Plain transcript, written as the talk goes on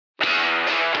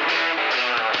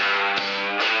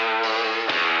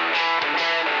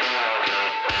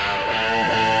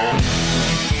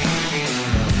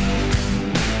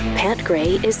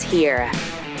Gray is here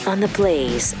on the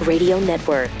Blaze Radio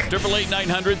Network.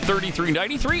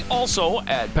 888-900-3393. Also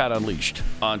at Pat Unleashed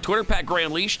on Twitter. Pat Gray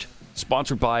Unleashed,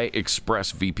 sponsored by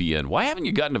ExpressVPN. Why haven't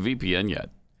you gotten a VPN yet?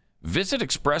 Visit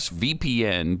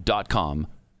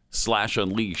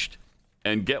expressvpn.com/unleashed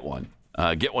and get one.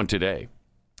 Get one today.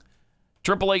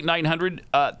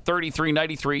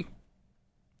 888-900-3393.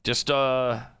 Just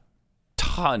a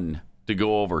ton to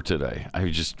go over today. I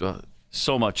just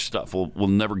so much stuff. We'll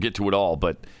never get to it all,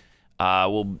 but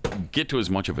we'll get to as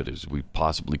much of it as we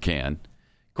possibly can.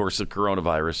 Of course, the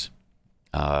coronavirus.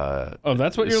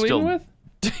 That's what you're leading with?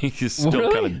 He's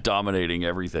still kind of dominating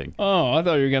everything. Oh, I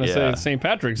thought you were going to say it's St.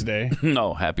 Patrick's Day.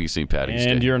 No, happy St. Patty's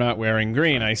Day. And you're not wearing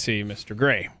green, I see, Mr.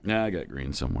 Gray. Yeah, I got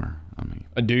green somewhere. I mean,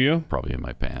 do you? Probably in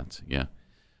my pants, yeah.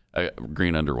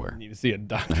 Green underwear. Need to see a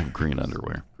doctor. I have green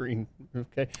underwear. Green,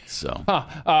 okay. So.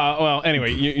 Well,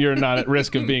 anyway, you're not at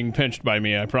risk of being pinched by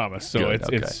me, I promise. So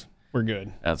good, we're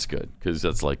good. That's good, because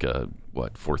that's like a,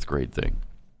 fourth grade thing.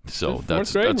 So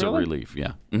that's really? a relief,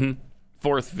 yeah. Mm-hmm.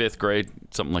 Fourth, fifth grade,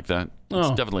 something like that. It's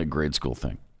definitely a grade school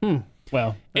thing.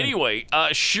 Well. Anyway,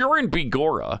 Sharon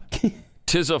Begora,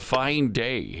 'tis a fine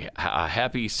day.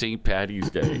 Happy St. Patty's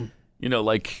Day. You know,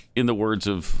 like in the words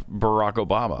of Barack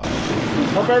Obama.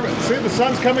 See, the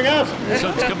sun's coming out. The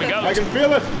sun's coming out. I can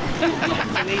feel it.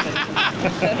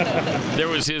 There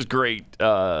was his great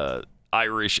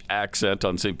Irish accent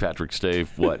on St. Patrick's Day,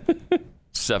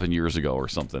 7 years ago or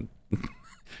something.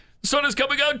 The sun is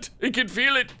coming out. I can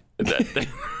feel it.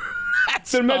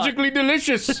 That's magically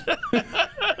delicious.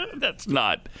 That's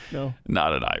not an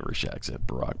Irish accent,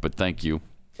 Barack, but thank you.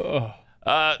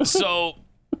 So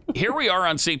here we are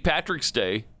on St. Patrick's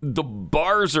Day. The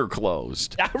bars are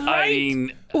closed. Right? I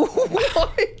mean,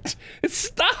 what?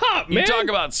 Stop, man. You talk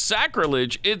about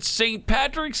sacrilege. It's St.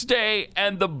 Patrick's Day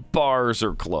and the bars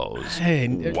are closed.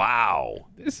 Hey, wow.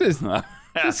 This is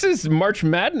March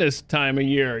Madness time of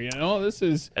year, you know? And this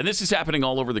is happening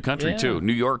all over the country, too.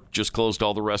 New York just closed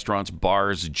all the restaurants,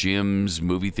 bars, gyms,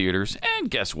 movie theaters. And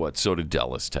guess what? So did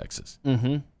Dallas, Texas.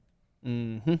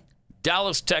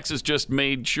 Dallas, Texas just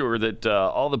made sure that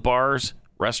all the bars,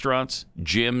 restaurants,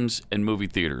 gyms, and movie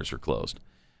theaters are closed.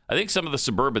 I think some of the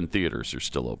suburban theaters are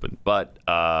still open, but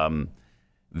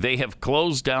they have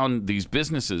closed down these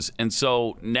businesses. And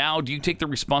so now do you take the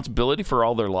responsibility for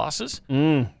all their losses?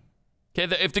 Okay,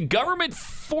 if the government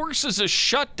forces a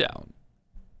shutdown,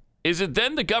 is it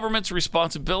then the government's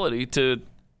responsibility to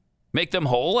make them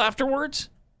whole afterwards?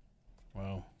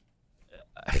 Wow.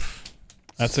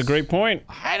 That's a great point.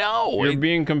 I know. You're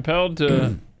being compelled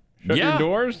to shut your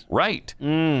doors? Right.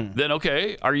 Then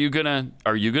okay, are you gonna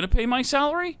pay my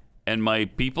salary and my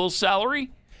people's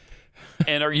salary?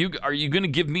 And are you gonna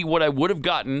give me what I would have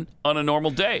gotten on a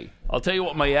normal day? I'll tell you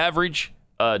what my average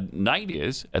night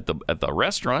is at the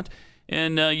restaurant.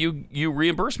 And you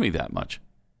reimburse me that much.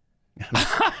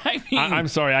 I mean, I'm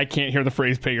sorry, I can't hear the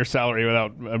phrase "pay your salary"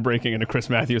 without breaking into Chris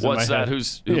Matthews. What's in my that? head.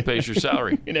 Who pays your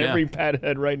salary? And every pad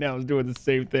head right now is doing the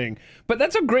same thing. But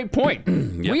that's a great point.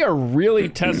 We are really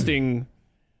testing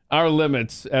our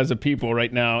limits as a people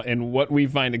right now, and what we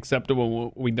find acceptable, and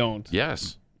what we don't.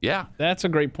 Yes. Yeah. That's a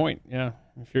great point. Yeah.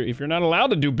 If you're not allowed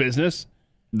to do business,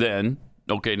 then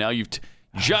okay, now you've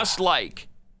just like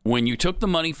when you took the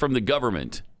money from the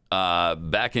government.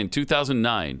 Back in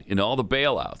 2009 in all the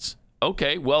bailouts.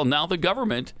 Okay, well, now the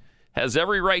government has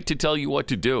every right to tell you what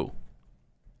to do.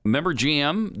 Remember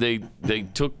GM? They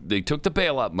took the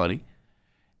bailout money,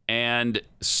 and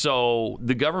so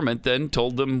the government then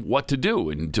told them what to do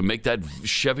and to make that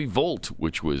Chevy Volt,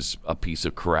 which was a piece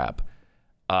of crap,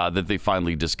 that they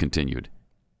finally discontinued.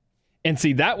 And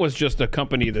see, that was just a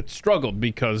company that struggled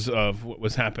because of what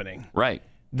was happening. Right.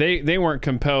 They weren't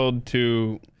compelled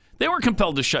to... They weren't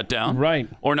compelled to shut down, right,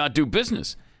 or not do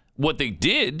business. What they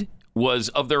did was,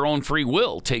 of their own free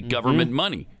will, take government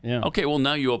money. Yeah. Okay, well,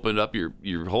 now you opened up your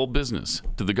whole business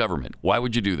to the government. Why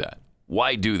would you do that?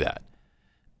 Why do that?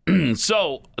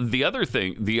 So the other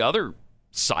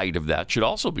side of that should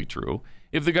also be true.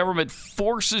 If the government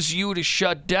forces you to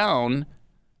shut down,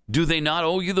 do they not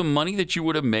owe you the money that you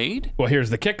would have made? Well,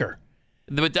 here's the kicker.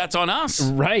 But that's on us.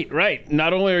 Right.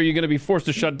 Not only are you going to be forced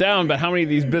to shut down, but how many of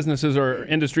these businesses or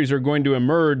industries are going to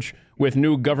emerge with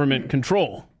new government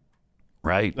control?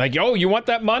 Right. Like, you want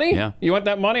that money? Yeah. You want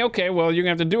that money? Okay, well, you're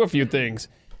going to have to do a few things.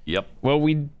 Yep. Well,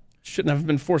 we shouldn't have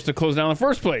been forced to close down in the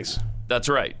first place. That's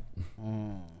right.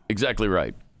 Exactly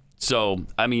right. So,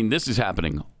 I mean, this is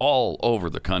happening all over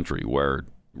the country where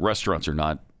restaurants are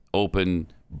not open,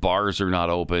 bars are not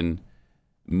open,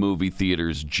 movie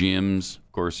theaters, gyms.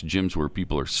 Of course, gyms where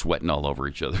people are sweating all over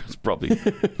each other. It's probably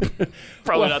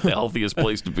not the healthiest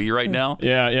place to be right now.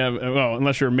 Yeah. Well,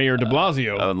 unless you're Mayor de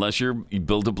Blasio. Unless you're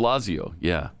Bill de Blasio.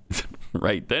 Yeah.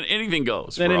 Right. Then anything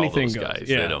goes Then for anything all those goes. guys.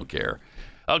 Yeah. They don't care.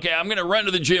 Okay, I'm going to run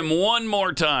to the gym one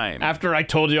more time. After I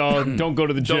told y'all, don't go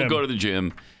to the gym. Don't go to the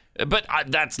gym. But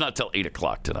that's not till 8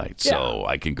 o'clock tonight, so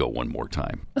I can go one more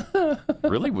time.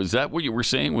 Really? Was that what you were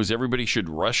saying? Was everybody should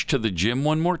rush to the gym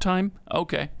one more time?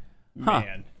 Okay.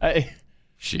 Man.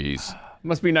 Jeez.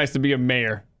 Must be nice to be a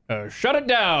mayor. Shut it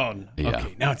down. Yeah.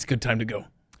 Okay, now it's a good time to go.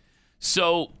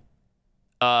 So,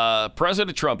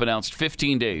 President Trump announced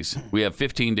 15 days. We have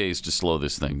 15 days to slow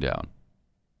this thing down.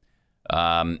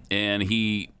 And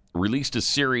he released a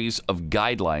series of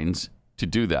guidelines to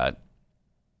do that.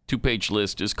 2-page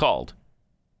list is called,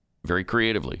 very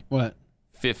creatively, What?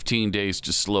 15 days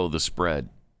to slow the spread.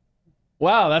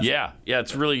 Wow, that's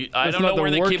It's really, I that's don't not know the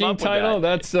where they came working up title. with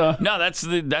that. That's No,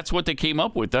 that's what they came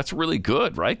up with. That's really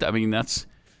good, right? I mean, that's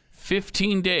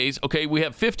 15 days. Okay, we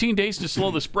have 15 days to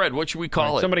slow the spread. What should we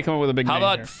call it? somebody come up with a big How name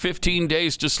about here. 15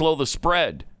 days to slow the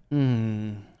spread?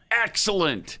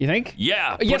 Excellent. You think?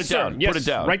 Yeah, put yes, it sir. down. Yes. Put it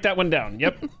down. Write that one down.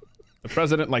 Yep. The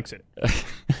president likes it.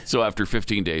 So after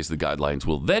 15 days, the guidelines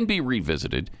will then be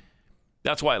revisited.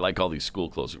 That's why I like all these school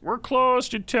closings. We're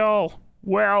closed until,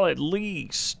 well, at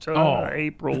least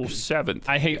April 7th.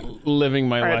 I hate living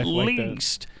my life At like that.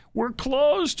 least. We're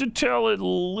closed until at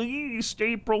least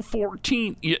April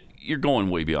 14th. You're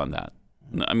going way beyond that.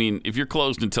 I mean, if you're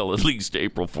closed until at least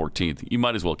April 14th, you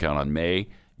might as well count on May,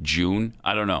 June.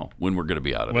 I don't know when we're going to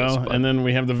be out of this. Well, and then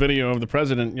we have the video of the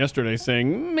president yesterday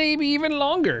saying maybe even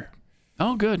longer.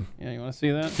 Oh, good. Yeah, you want to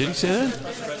see that? Did he say that?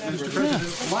 Mr.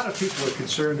 President, a lot of people are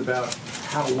concerned about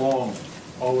how long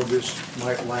all of this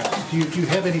might last. Do you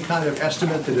have any kind of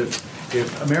estimate that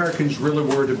if Americans really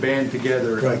were to band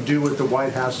together and do what the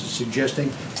White House is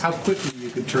suggesting, how quickly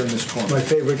you could turn this corner? My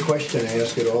favorite question. I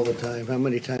ask it all the time. How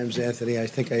many times, Anthony? I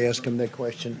think I ask him that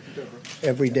question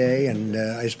every day, and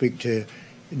I speak to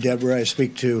Deborah. I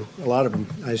speak to a lot of them.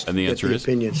 And the answer is?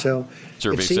 Opinion. So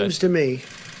Survey it seems said. to me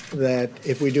that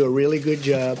if we do a really good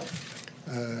job,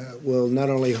 we'll not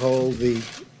only hold the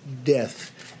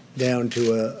death down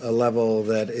to a level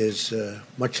that is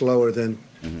much lower than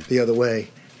the other way,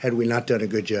 had we not done a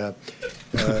good job.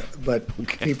 But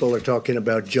people are talking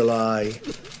about July,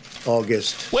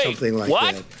 August, something like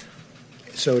that.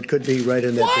 So it could be right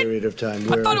in that period of time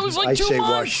where I thought it was like I 2 say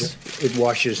months. it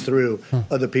washes through.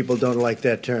 Other people don't like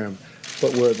that term,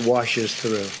 but where it washes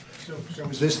through. So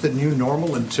is this the new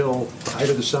normal until the height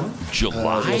of the summer?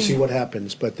 July? We'll see what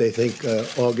happens, but they think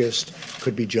August,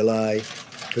 could be July,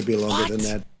 could be longer than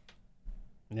that.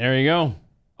 There you go.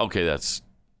 Okay, that's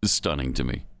stunning to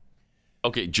me.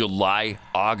 Okay, July,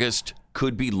 August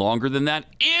could be longer than that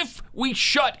if we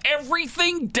shut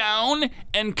everything down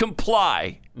and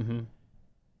comply.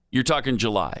 You're talking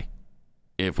July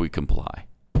if we comply.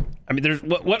 I mean, there's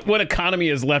what economy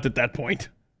is left at that point?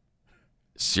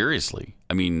 Seriously.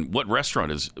 I mean, what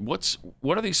restaurant is what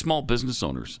are these small business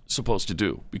owners supposed to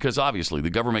do? Because obviously the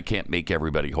government can't make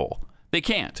everybody whole. They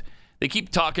can't. They keep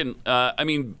talking.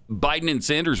 Biden and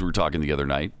Sanders were talking the other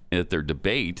night at their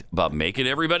debate about making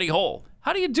everybody whole.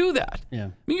 How do you do that? Yeah.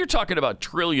 I mean, you're talking about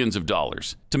trillions of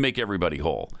dollars to make everybody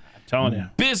whole. I'm telling you.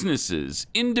 Businesses,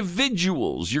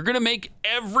 individuals, you're going to make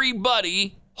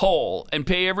everybody whole and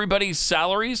pay everybody's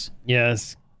salaries?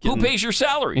 Yes. Who pays your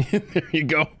salary? There you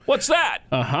go. What's that?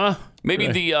 Uh-huh. Maybe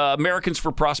the Americans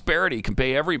for Prosperity can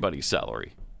pay everybody's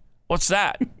salary. What's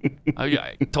that?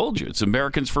 I told you, it's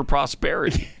Americans for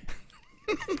Prosperity.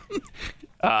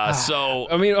 So,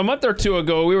 I mean, a month or two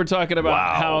ago, we were talking about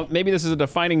Wow. how maybe this is a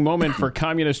defining moment for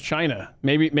communist China.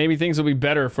 Maybe things will be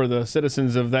better for the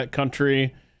citizens of that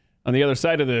country on the other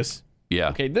side of this. yeah.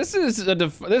 Okay, this is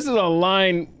a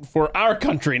line for our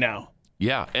country now.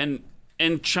 Yeah, and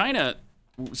China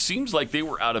seems like they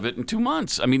were out of it in 2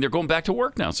 months. I mean, they're going back to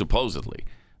work now, supposedly.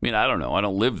 I mean, I don't know. I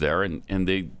don't live there, and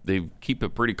they keep a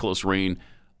pretty close rein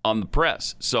on the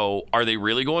press. So are they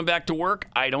really going back to work?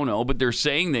 I don't know, but they're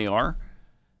saying they are.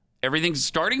 Everything's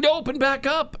starting to open back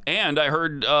up. And I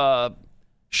heard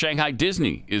Shanghai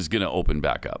Disney is going to open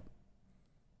back up.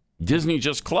 Disney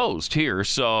just closed here,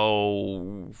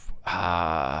 so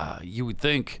you would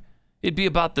think it'd be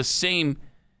about the same,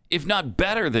 if not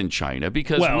better than China,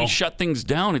 because we shut things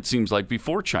down, it seems like,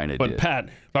 before China But did. Pat,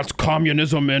 that's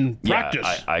communism in practice.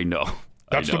 Yeah, I know.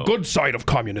 That's I know. the good side of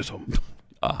communism.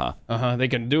 They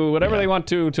can do whatever they want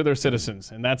to their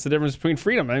citizens, and that's the difference between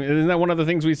freedom. I mean, isn't that one of the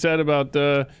things we said about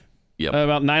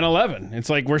 9/11? It's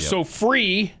like we're so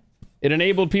free, it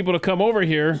enabled people to come over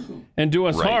here and do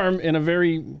us Right. harm in a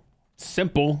very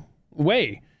simple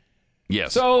way.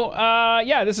 Yes. So,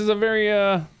 this is a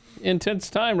very intense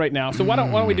time right now. So why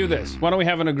don't we do this? Why don't we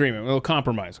have an agreement? We'll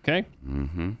compromise, okay?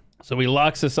 Mm-hmm. So we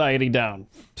lock society down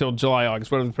till July,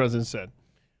 August, whatever the president said.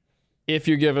 If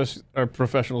you give us our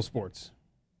professional sports,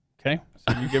 okay?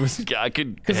 So you give us. I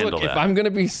could handle look, that. if I'm going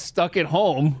to be stuck at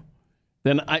home,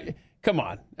 then come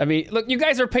on. I mean, look, you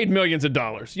guys are paid millions of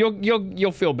dollars.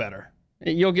 You'll feel better.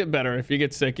 You'll get better if you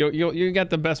get sick. You got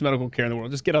the best medical care in the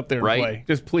world. Just get up there and play.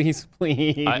 Just please.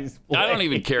 I don't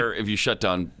even care if you shut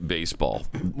down baseball.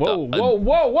 Whoa.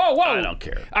 I don't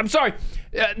care. I'm sorry.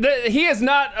 He is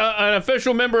not an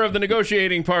official member of the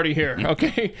negotiating party here,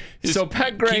 okay? So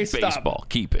Pat Gray, keep baseball.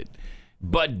 Keep it.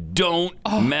 But don't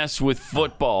mess with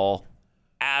football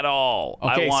at all.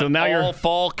 Okay, I want so now all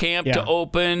fall camp to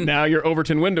open. Now you're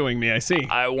Overton windowing me, I see.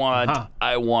 I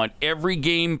want every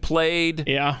game played.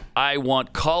 Yeah. I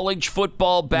want college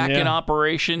football back in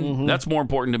operation. Mm-hmm. That's more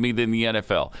important to me than the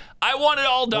NFL. I want it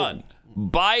all done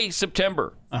by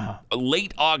September.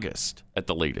 Late August at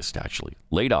the latest, actually.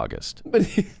 Late August.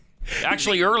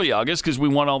 Actually, early August, because we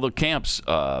want all the camps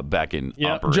back in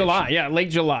operation. July, late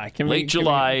July. Late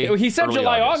July. He said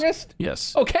July, August?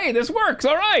 Yes. Okay, this works.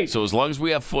 All right. So as long as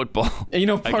we have football,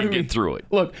 I can get through it.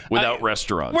 Look, without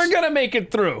restaurants. We're going to make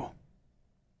it through.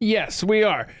 Yes, we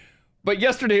are. But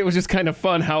yesterday it was just kind of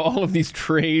fun how all of these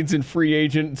trades and free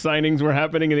agent signings were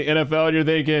happening in the NFL. And you're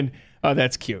thinking, oh,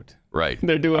 that's cute. Right.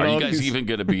 They're doing. Are you guys even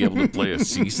going to be able to play a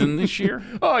season this year?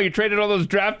 Oh, you traded all those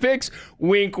draft picks?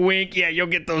 Wink, wink. Yeah, you'll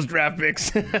get those draft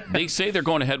picks. They say they're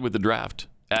going ahead with the draft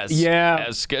as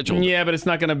scheduled. Yeah, but it's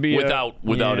not going to be without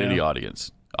any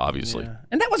audience, obviously. Yeah.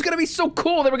 And that was going to be so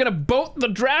cool. They were going to boat the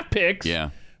draft picks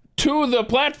to the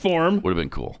platform. Would have been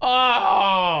cool.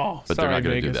 Oh, but they're not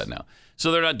going to do that now.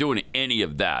 So they're not doing any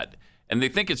of that. And they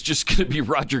think it's just going to be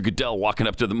Roger Goodell walking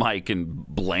up to the mic and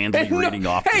blandly reading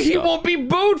off the stuff. He won't be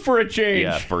booed for a change.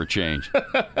 Yeah, for a change.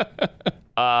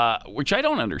 Which I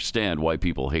don't understand why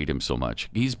people hate him so much.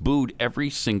 He's booed every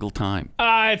single time.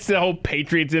 It's the whole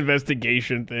Patriots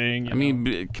investigation thing. I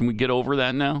mean, can we get over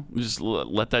that now? Just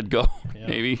let that go,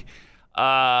 maybe.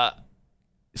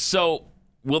 So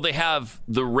will they have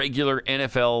the regular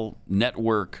NFL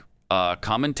network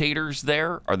commentators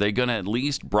there? Are they going to at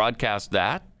least broadcast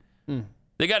that?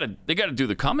 They got to do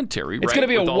the commentary. It's going to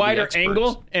be a wider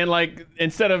angle, and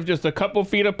instead of just a couple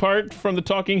feet apart from the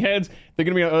talking heads, they're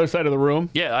going to be on the other side of the room.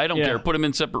 Yeah, I don't care. Put them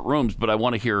in separate rooms, but I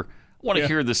want to hear.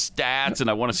 Hear the stats, and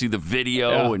I want to see the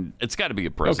video, and it's got to be a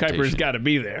presentation. Mel Kiper's got to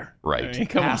be there. Right. I mean,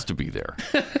 has to be there.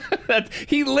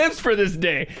 He lives for this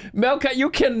day. Mel Kiper, you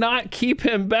cannot keep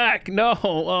him back. No.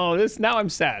 Oh, now I'm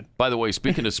sad. By the way,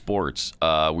 speaking of sports,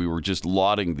 we were just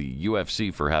lauding the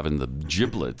UFC for having the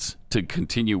giblets to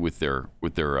continue with their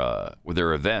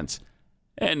events,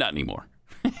 and not anymore.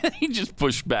 He just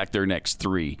pushed back their next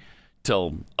 3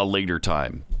 till a later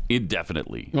time,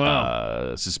 indefinitely.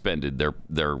 Wow. Suspended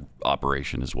their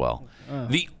operation as well.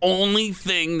 The only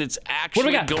thing that's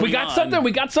actually what do we got?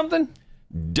 We got something?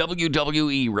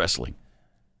 WWE wrestling.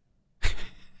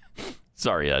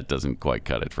 Sorry, that doesn't quite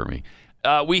cut it for me.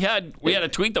 We had a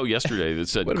tweet though yesterday that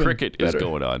said cricket is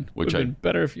going on, which would have been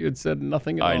better if you had said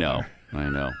nothing at all. I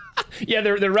know. Yeah,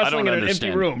 they're wrestling in an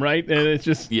empty room, right? And it's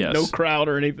just no crowd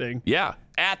or anything. Yeah,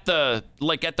 at the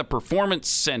performance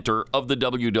center of the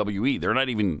WWE. They're not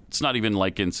even. It's not even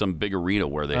like in some big arena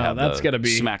where they have that's gotta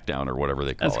be SmackDown or whatever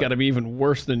they call it. That's got to be even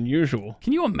worse than usual.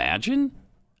 Can you imagine?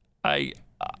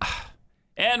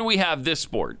 And we have this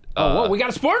sport. We got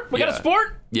a sport? We got a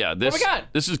sport? Yeah, this. What we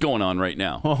got? This is going on right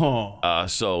now.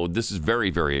 So this is very,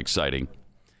 very exciting.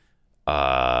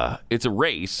 It's a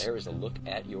race. There is a look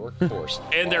at your course.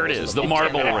 And there it is, the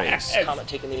marble race.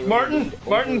 Martin,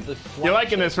 you're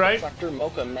liking this, right?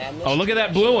 Oh, look at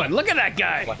that blue one. Look at that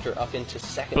guy.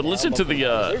 But listen to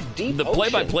the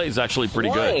play-by-play is actually pretty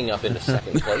good. Up into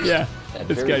second place. Yeah,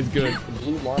 this guy's good.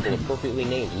 Blue marble, appropriately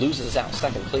named, loses out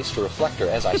second place to Reflector.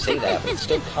 As I say that, but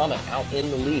still Comet out in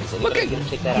the lead. Look at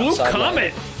Blue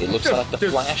Comet. It looks like the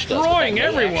Flash does. Destroying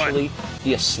everyone. Actually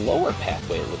be a slower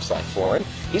pathway, it looks like, for him.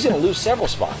 He's going to lose several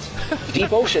spots.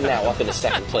 Deep Ocean now up into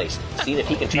second place. See if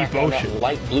he can track down that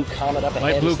light blue Comet up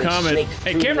ahead. Light blue Comet.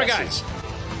 Hey, camera guys.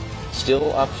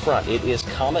 Still up front. It is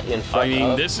Comet in front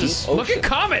of this is... Deep Ocean. Look at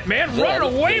Comet, man.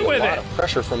 Running away with it. A lot of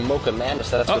pressure from Mocha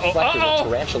Madness. That's Reflector and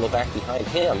Tarantula back behind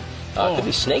him. Could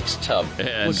be Snake's tub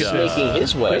And, making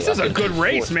his way. This is a good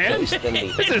race, man.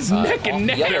 This is neck and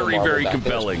neck. Very, very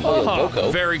compelling.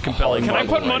 Very compelling. Can I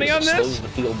put money on this? Slows the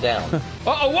field down.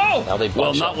 Whoa! Now they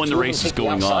Well, not when the race is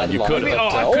going on. You could.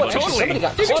 I could totally. You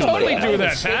could totally do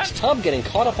that, Pat. Snake's tub getting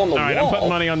caught up on the All right, wall. I'm putting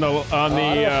money on the How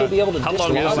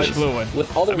long is light this? blue one.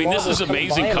 With other I mean, this is marbles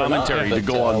amazing combined or not, commentary to but,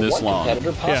 go on this one long.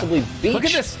 competitor possibly beached Look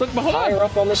at this. Look, hold higher on.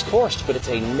 up on this course, but it's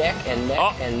a neck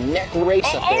and neck race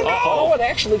up there. no! And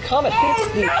actually, Comet hits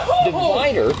the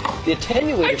divider. The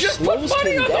attenuator I just put slows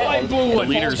money him on the down. light blue one.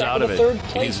 The leader's Falls back out into of it. Third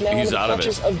place He's now in the out of it.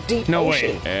 clutches of Deep No way.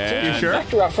 Ocean. And- So sure?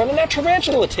 Vector out front, and now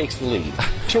Tarantula takes the lead.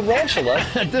 Tarantula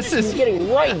This is-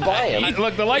 getting right by him.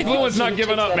 Look, the light blue one's not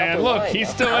giving up, man. Look, he's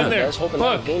still in there. I was hoping that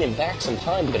Look. would gain him back some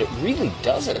time, but it really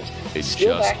doesn't. It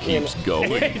Still just back in keeps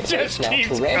going. It just now,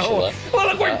 keeps Tarantula, going. Well,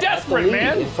 look, we're at the desperate, lead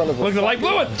man. in front of Look at the light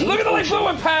blue one. Deep Look at the light blue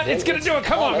one, Ocean. Pat. It's Then gonna do it.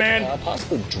 Come on, Comet, man.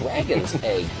 Possibly Dragon's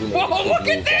Egg. Who made Whoa, the look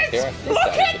big at move back this. there. I think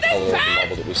Look that at was the this, color of the Pat.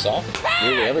 marble that we saw.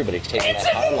 Nearly everybody's taking It's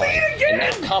that in high the line. lead again.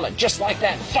 And now Comet, just like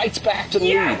that, fights back to the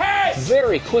Yes. lead.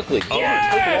 Very quickly.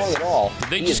 Yes. Doesn't take long at all.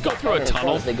 They He just is go back through a in front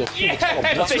tunnel? as They go through Yes. the tunnel.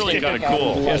 That's really Back kinda out cool.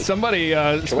 into the Yeah, light. somebody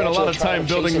spent a lot of time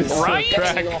building this Right?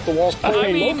 track. Off the walls,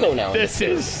 I mean, Loco now. This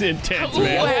is intense, Who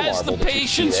man. has the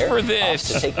patience for this?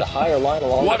 To take the higher line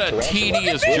along What with a Tarantula.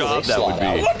 tedious Will job they that would slot be.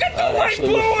 out? Look at the light Actually,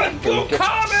 blue looks one. like Blue gets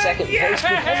Comet. second place because of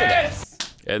that. Yes.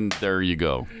 And there you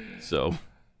go. So,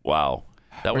 wow.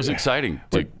 That was exciting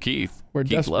to Keith. We're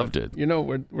Keith desperate. loved it. You know,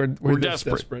 we're just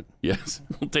desperate. Yes,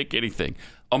 we'll take anything.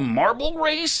 A marble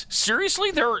race?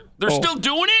 Seriously? They're still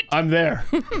doing it? I'm there.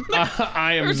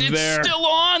 I am It's there. still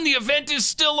on. The event is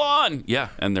still on. Yeah,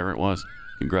 and there it was.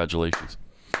 Congratulations.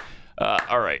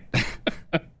 All right.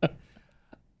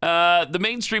 The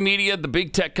mainstream media, the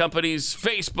big tech companies,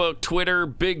 Facebook, Twitter,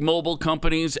 big mobile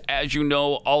companies, as you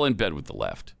know, all in bed with the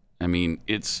left. I mean,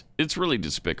 it's really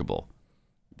despicable.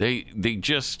 They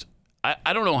just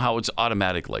I don't know how it's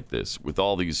automatic like this with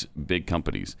all these big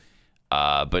companies.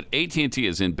 But AT&T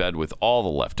is in bed with all the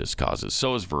leftist causes.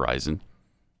 So is Verizon.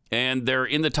 And they're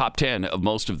in the top 10 of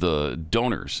most of the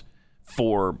donors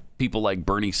for people like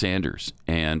Bernie Sanders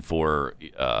and for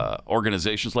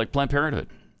organizations like Planned Parenthood.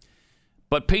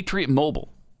 But Patriot Mobile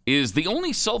is the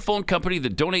only cell phone company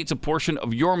that donates a portion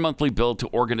of your monthly bill to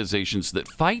organizations that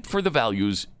fight for the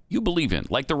values you believe in,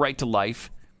 like the right to life,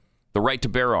 the right to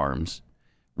bear arms,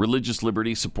 religious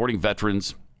liberty, supporting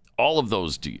veterans, all of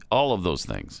those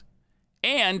things.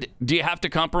 And do you have to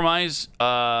compromise,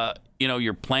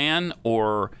 your plan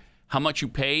or how much you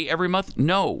pay every month?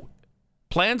 No.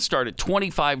 Plans start at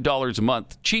 $25 a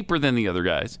month, cheaper than the other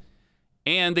guys.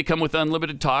 And they come with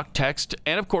unlimited talk, text,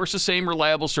 and of course the same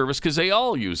reliable service because they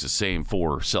all use the same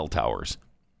 4 cell towers.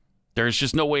 There's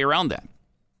just no way around that.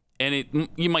 And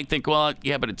you might think, well,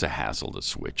 yeah, but it's a hassle to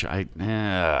switch.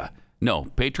 No,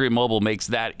 Patriot Mobile makes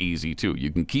that easy too.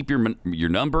 You can keep your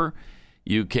number.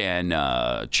 You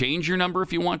can change your number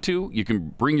if you want to. You can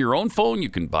bring your own phone. You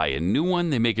can buy a new one.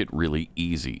 They make it really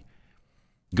easy.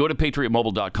 Go to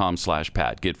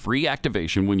patriotmobile.com/Pat. Get free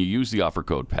activation when you use the offer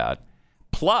code Pat,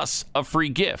 plus a free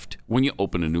gift when you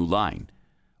open a new line.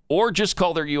 Or just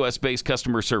call their U.S.-based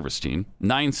customer service team,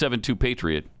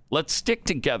 972-PATRIOT. Let's stick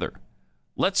together.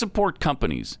 Let's support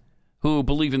companies who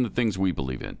believe in the things we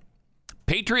believe in.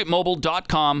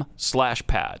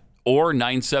 patriotmobile.com/Pat or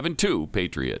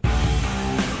 972-PATRIOT.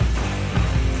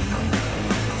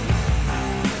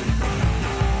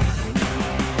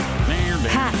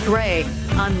 Pat Gray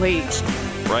Unleashed.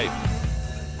 Right.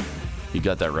 You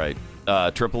got that right.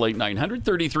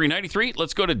 888-900-3393.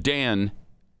 Let's go to Dan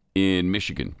in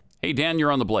Michigan. Hey, Dan,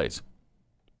 you're on the Blaze.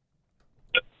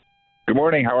 Good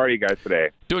morning. How are you guys today?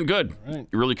 Doing good. Right.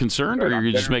 You really concerned, or are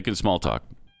you just making small talk?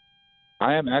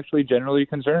 I am actually generally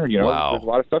concerned. Wow. There's a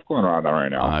lot of stuff going on right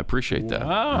now. I appreciate that.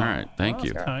 Wow. All right. Thank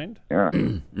you. That's kind. Yeah.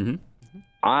 Mm-hmm.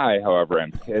 I, however,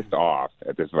 am pissed off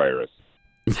at this virus.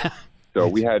 So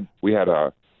we had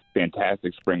a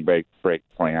fantastic spring break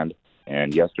planned,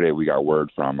 and yesterday we got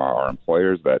word from our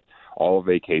employers that all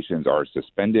vacations are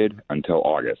suspended until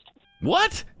August.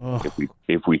 What?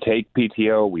 If we take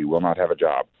PTO, we will not have a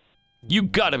job. You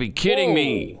got to be kidding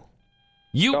me.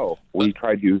 So we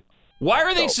tried to. Why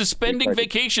are they So, suspending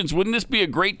vacations? Wouldn't this be a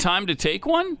great time to take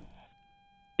one?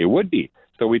 It would be.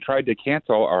 So we tried to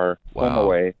cancel our home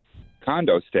away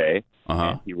condo stay.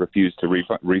 Uh-huh. He refused to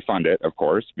refund it, of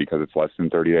course, because it's less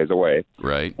than 30 days away.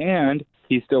 Right. And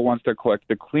he still wants to collect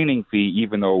the cleaning fee,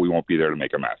 even though we won't be there to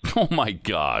make a mess. Oh, my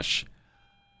gosh.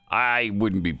 I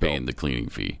wouldn't be paying the cleaning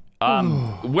fee.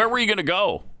 Where were you going to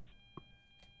go?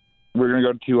 We're going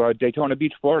to go to Daytona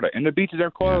Beach, Florida, and the beaches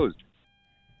are closed.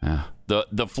 The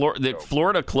The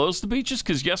Florida closed the beaches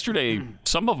because yesterday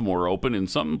some of them were open in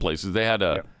some places. They had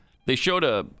they showed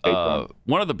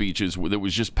one of the beaches that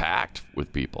was just packed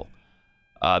with people.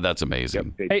 That's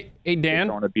amazing. Yep. Hey, Dan.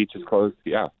 Daytona Beach is closed.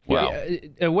 Yeah. Wow.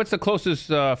 What's the closest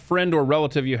friend or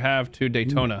relative you have to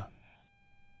Daytona?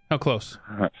 How close?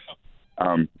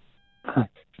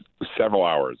 Several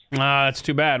hours. That's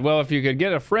too bad. Well, if you could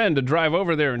get a friend to drive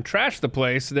over there and trash the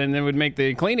place, then it would make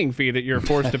the cleaning fee that you're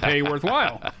forced to pay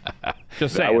worthwhile.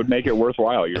 Just saying. That would make it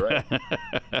worthwhile. You're right.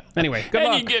 Anyway, good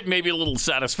luck. And you get maybe a little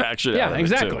satisfaction out of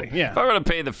exactly. it, too. Yeah. If I'm going to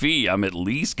pay the fee, I'm at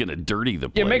least going to dirty the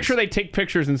place. Yeah, make sure they take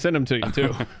pictures and send them to you,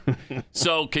 too.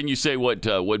 So can you say what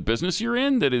business you're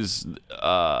in that is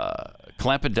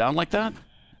clamping down like that?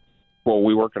 Well,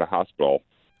 we work at a hospital.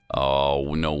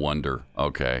 Oh, no wonder.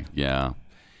 Okay, yeah.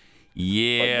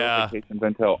 Yeah. But no vacations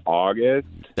until August.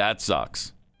 That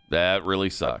sucks. That really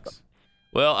sucks.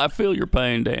 Well, I feel your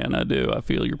pain, Dan. I do. I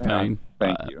feel your pain.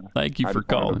 Thank you. Thank you I for just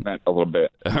wanted to calling. vent a little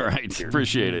bit. All right.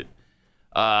 Appreciate it.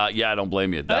 Yeah, I don't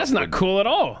blame you. That's not cool at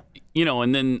all. You know,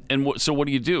 so what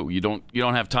do? You don't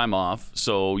have time off,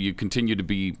 so you continue to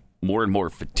be more and more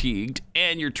fatigued,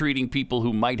 and you're treating people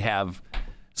who might have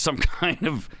some kind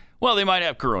of, well, they might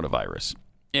have coronavirus.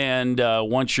 And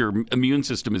once your immune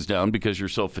system is down because you're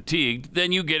so fatigued,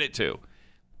 then you get it too.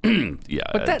 Yeah.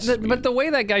 But the way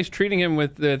that guy's treating him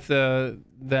with that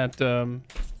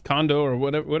condo or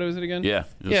whatever, what is it again? Yeah.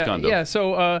 Condo. Yeah.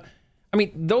 So, I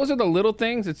mean, those are the little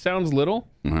things. It sounds little,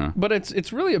 but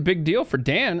it's really a big deal for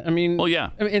Dan. I mean, well, yeah.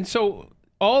 I mean, and so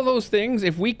all those things,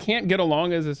 if we can't get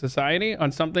along as a society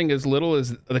on something as little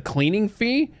as the cleaning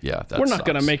fee, we're not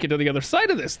going to make it to the other side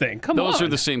of this thing. Come on. Those are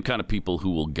the same kind of people who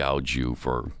will gouge you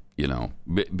for,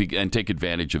 and take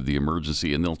advantage of the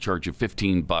emergency, and they'll charge you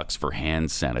 $15 for hand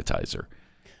sanitizer.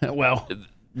 Well,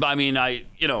 I mean,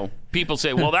 people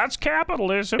say, well, that's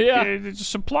capitalism. Yeah. It's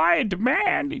supply and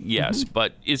demand. Yes,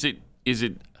 but is it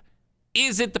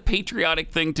the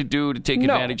patriotic thing to do to take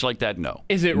advantage like that? No.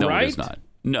 Is it right? No, right? it is not.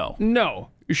 No. No.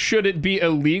 Should it be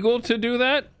illegal to do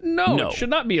that? No. It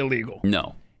should not be illegal.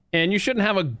 No. And you shouldn't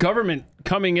have a government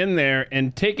coming in there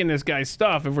and taking this guy's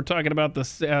stuff. If we're talking about the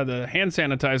hand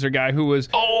sanitizer guy who was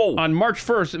on March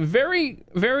 1st, very,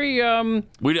 very. I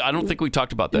don't think we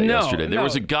talked about that yesterday. There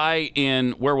was a guy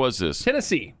in, where was this?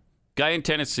 Tennessee. Guy in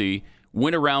Tennessee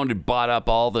went around and bought up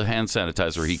all the hand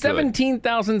sanitizer he could.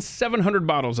 17,700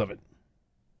 bottles of it.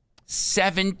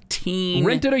 17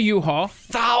 rented a U-Haul,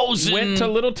 1,000 went to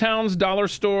little towns, dollar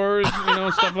stores,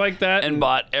 stuff like that, and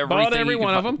bought everything. Bought every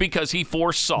one of them because he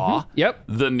foresaw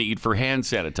the need for hand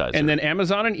sanitizer. And then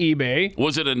Amazon and eBay.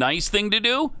 Was it a nice thing to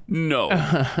do? No.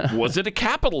 Was it a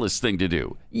capitalist thing to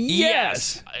do?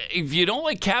 Yes. If you don't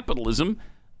like capitalism,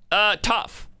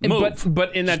 tough. Move.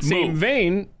 But in that same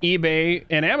vein, eBay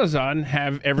and Amazon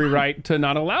have every right to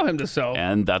not allow him to sell.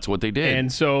 And that's what they did. And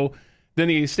so then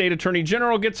the state attorney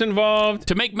general gets involved.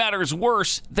 To make matters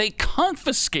worse, they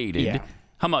confiscated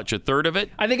how much? A third of it?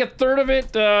 I think a third of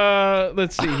it.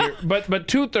 Let's see here, but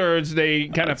 2/3 they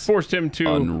kind of forced him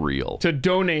to to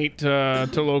donate to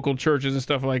local churches and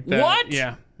stuff like that. What?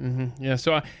 Yeah. Mm-hmm. Yeah.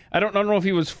 So I don't know if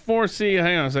he was forced.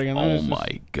 Hang on a second. Oh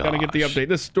my God! Gotta get the update.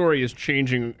 This story is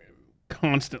changing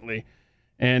constantly,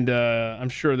 and I'm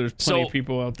sure there's plenty of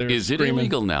people out there. Is it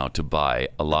illegal now to buy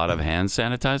a lot of hand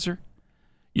sanitizer?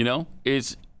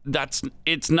 It's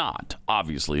not,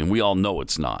 obviously, and we all know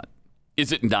it's not.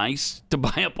 Is it nice to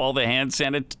buy up all the hand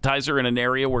sanitizer in an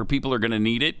area where people are going to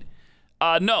need it?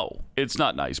 No, it's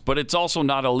not nice, but it's also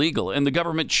not illegal, and the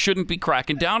government shouldn't be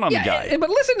cracking down on the guy. But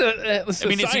listen to society. I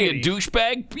mean, is he a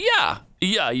douchebag?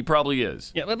 Yeah, he probably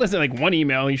is. Yeah, but listen, like one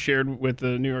email he shared with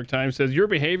the New York Times says, your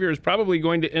behavior is probably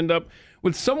going to end up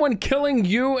with someone killing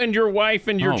you and your wife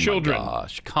and your children. Oh, my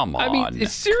gosh. Come on. I mean,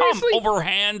 seriously? Over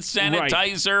hand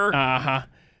sanitizer? Right. Uh-huh.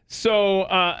 So,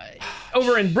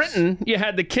 over in Britain, you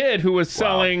had the kid who was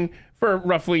selling for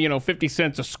roughly, 50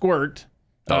 cents a squirt.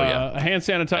 A hand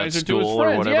sanitizer to his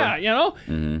friends. Yeah,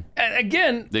 Mm-hmm. And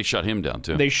again, they shut him down,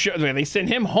 too. They sent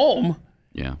him home.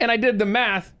 Yeah. And I did the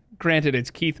math. Granted,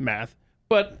 it's Keith math.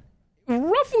 But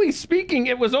roughly speaking,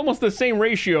 it was almost the same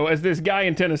ratio as this guy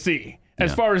in Tennessee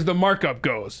as far as the markup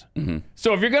goes. Mm-hmm.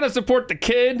 So if you're going to support the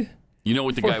kid... You know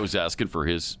what the guy was asking for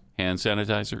his hand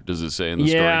sanitizer? Does it say in the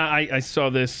story? Yeah, I saw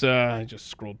this. I just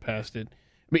scrolled past it. I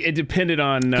mean, it depended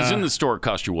on... Because in the store it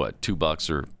cost you what? $2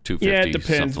 or $2.50? Yeah, it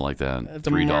depends. Something like that.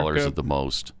 $3 markup. At the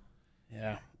most.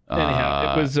 Yeah.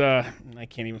 Anyhow, it was... I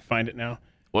can't even find it now.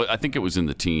 Well, I think it was in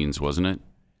the teens, wasn't it?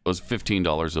 was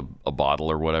 $15 a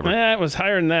bottle or whatever. It was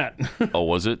higher than that. Oh,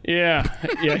 was it? Yeah.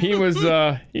 He was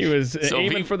So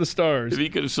aiming for the stars. If he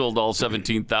could have sold all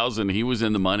 17,000, he was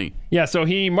in the money. Yeah, so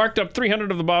he marked up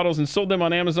 300 of the bottles and sold them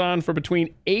on Amazon for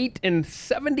between $8 and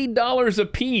 $70 a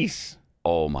piece.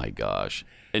 Oh my gosh!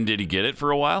 And did he get it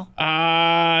for a while?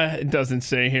 It doesn't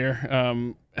say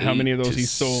here how many of those he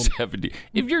sold. 70.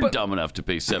 If you're dumb enough to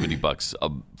pay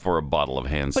 $70 for a bottle of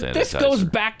hand sanitizer, but this goes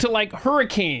back to like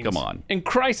hurricanes. Come on. And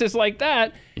crisis like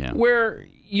that, Yeah. where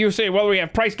you say, well, we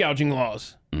have price gouging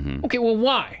laws. Mm-hmm. Okay, well,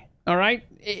 why? All right.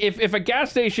 If a gas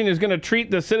station is going to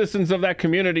treat the citizens of that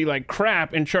community like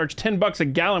crap and charge $10 a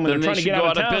gallon when Then they're trying they to get should go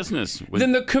out of out of town, business.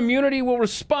 then the community will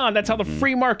respond. That's how the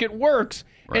free market works.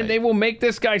 Right. And they will make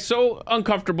this guy so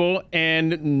uncomfortable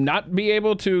and not be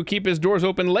able to keep his doors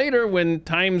open later when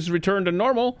times return to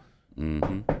normal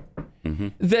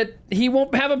that he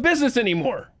won't have a business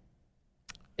anymore.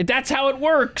 That's how it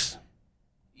works.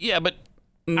 Yeah, but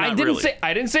not I didn't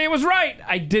really. say it was right.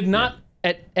 I did not.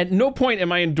 At no point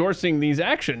am I endorsing these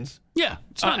actions. Yeah,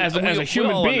 it's not, as a we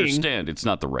human all being. understand it's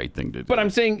not the right thing to do. But I'm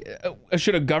saying,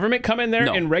 should a government come in there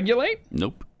No. and regulate?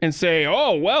 Nope. And say,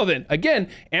 oh, well then, again,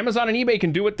 Amazon and eBay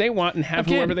can do what they want and have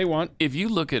whoever they want. If you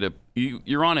look at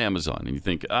you're on Amazon and you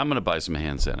think, I'm going to buy some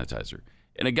hand sanitizer.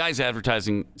 And a guy's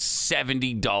advertising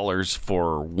 $70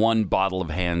 for one bottle of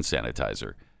hand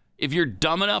sanitizer. If you're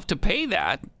dumb enough to pay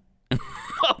that,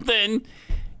 well, then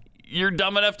you're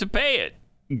dumb enough to pay it.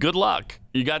 Good luck.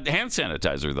 You got the hand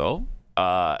sanitizer, though.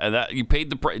 And that you paid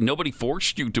the price. Nobody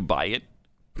forced you to buy it.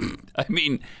 I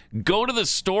mean, go to the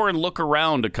store and look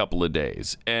around a couple of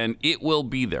days, and it will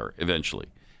be there eventually.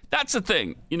 That's the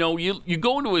thing. You know, you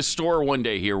go into a store one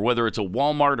day here, whether it's a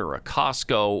Walmart or a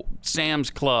Costco, Sam's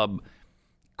Club,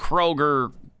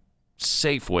 Kroger,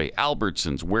 Safeway,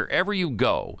 Albertsons, wherever you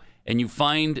go, and you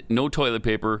find no toilet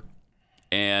paper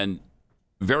and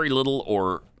very little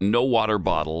or no water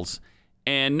bottles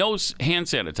and no hand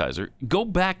sanitizer, go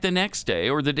back the next day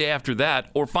or the day after that,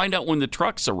 or find out when the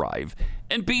trucks arrive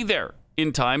and be there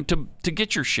in time to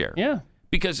get your share. Yeah.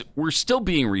 Because we're still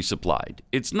being resupplied.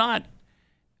 It's not,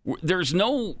 there's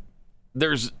no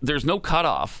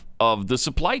cutoff of the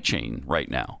supply chain right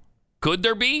now. Could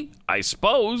there be? I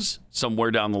suppose, somewhere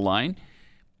down the line.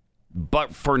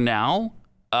 But for now,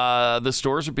 the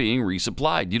stores are being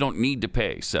resupplied. You don't need to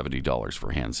pay $70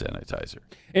 for hand sanitizer.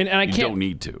 And you don't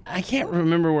need to. I can't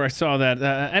remember where I saw that.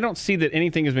 I don't see that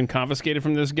anything has been confiscated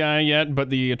from this guy yet, but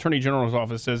the Attorney General's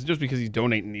office says just because he's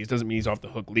donating these doesn't mean he's off the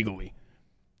hook legally.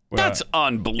 That's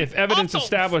unbelievable. If evidence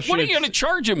establishes what are you going to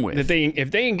charge him with? That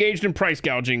if they engaged in price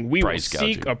gouging, we will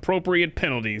seek appropriate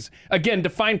penalties. Again,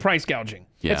 define price gouging.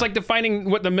 Yeah. It's like defining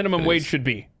what the minimum wage should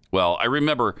be. Well, I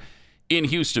remember in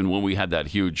Houston when we had that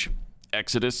huge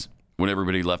exodus, when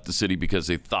everybody left the city because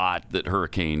they thought that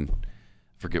hurricane,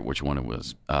 forget which one it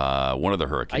was, one of the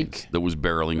hurricanes that was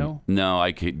barreling. No,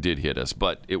 Ike did hit us,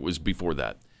 but it was before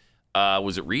that.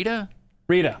 Was it Rita?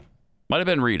 Rita. Might have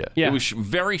been Rita. Yeah. It was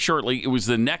very shortly. It was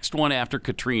the next one after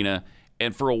Katrina,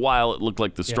 and for a while it looked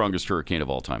like the strongest hurricane of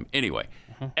all time. Anyway,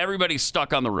 everybody's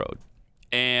stuck on the road,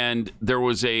 and there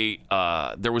was a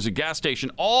gas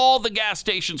station. All the gas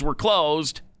stations were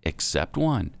closed except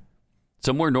one,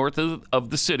 somewhere north of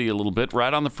the city a little bit,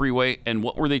 right on the freeway. And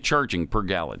what were they charging per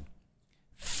gallon?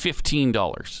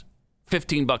 $15.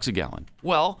 $15 a gallon.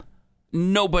 Well,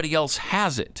 nobody else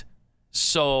has it,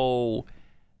 so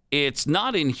it's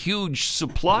not in huge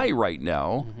supply right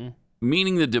now,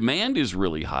 meaning the demand is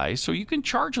really high, so you can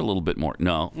charge a little bit more.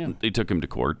 No, they took him to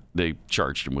court. They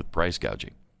charged him with price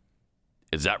gouging.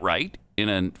 Is that right in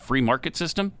a free market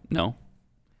system? No.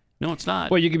 No, it's not.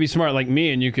 Well, you could be smart like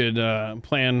me, and you could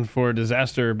plan for a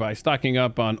disaster by stocking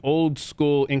up on old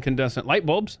school incandescent light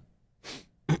bulbs.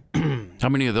 How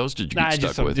many of those did you get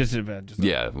stuck with? Just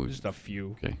a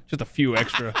few. Okay. Just a few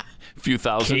extra. Few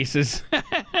thousand cases.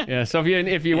 Yeah. So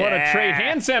if you want to trade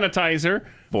hand sanitizer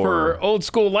for old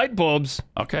school light bulbs,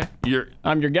 okay,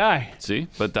 I'm your guy. See,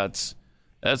 but that's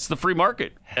the free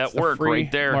market at work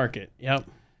right there. Market. Yep.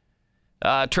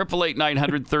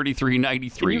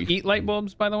 888-900-3393. Can you eat light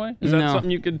bulbs, by the way? Is that something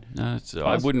you could? I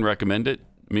wouldn't recommend it.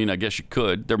 I mean, I guess you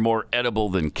could. They're more edible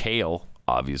than kale,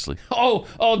 obviously. Oh,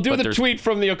 do the tweet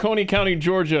from the Oconee County,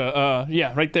 Georgia.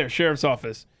 Yeah, right there, sheriff's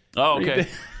office. Oh, okay.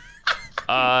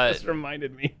 Just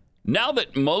reminded me. Now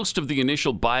that most of the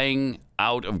initial buying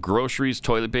out of groceries,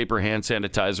 toilet paper, hand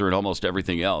sanitizer, and almost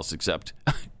everything else, except,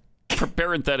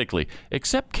 parenthetically,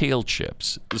 except kale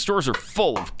chips. The stores are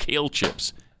full of kale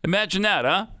chips. Imagine that,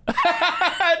 huh?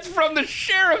 It's from the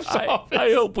sheriff's office.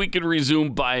 I hope we can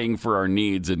resume buying for our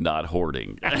needs and not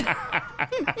hoarding.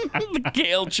 The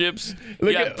kale chips,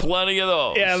 you got plenty of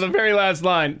those. Yeah, the very last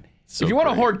line. So if you want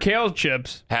to great. hoard kale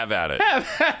chips, Have at it. have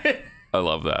at it. I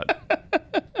love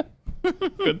that.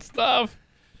 Good stuff.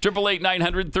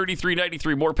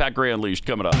 888-900-3393. More Pat Gray Unleashed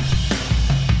coming up.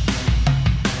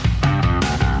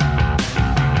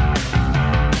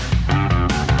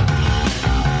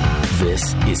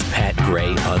 This is Pat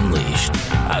Gray Unleashed.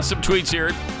 Some tweets here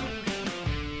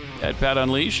at Pat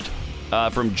Unleashed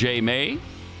from J. May.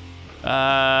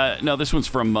 No, this one's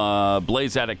from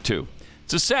Blaze Addict 2.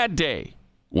 It's a sad day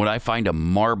when I find a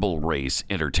marble race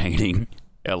entertaining.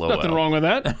 LOL. Nothing wrong with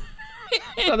that.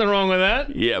 Nothing wrong with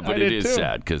that. Yeah, but I it did is too.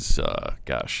 sad because,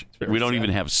 gosh, we don't sad. even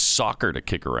have soccer to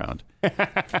kick around.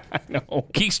 No.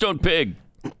 Keystone Pig.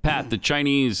 Pat, the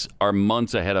Chinese are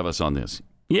months ahead of us on this.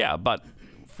 Yeah, but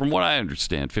from what I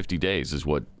understand, 50 days is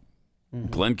what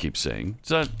Glenn keeps saying.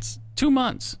 So it's 2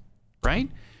 months, right?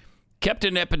 Kept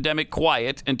an epidemic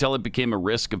quiet until it became a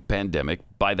risk of pandemic.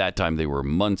 By that time, they were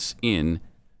months in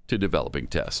to developing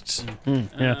tests.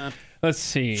 Yeah. Let's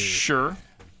see. Sure.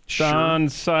 Don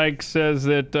Sykes says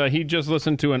that he just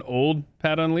listened to an old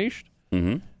Pat Unleashed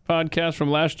podcast from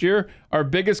last year. Our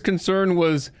biggest concern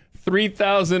was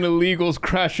 3,000 illegals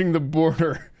crashing the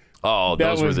border. Oh, That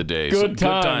those were was the days. Good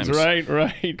times, right?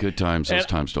 Good times. Those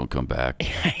times don't come back.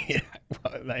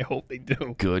 Well, I hope they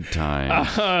do. Good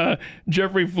times.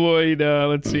 Jeffrey Floyd,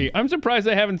 let's see. I'm surprised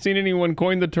I haven't seen anyone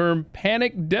coin the term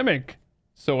Panic-demic,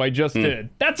 so I just did.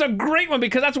 That's a great one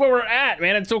because that's where we're at,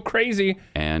 man. It's so crazy.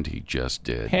 And he just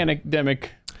did. Panic-demic.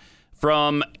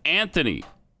 From Anthony.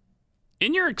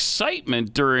 In your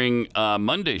excitement during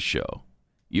Monday's show,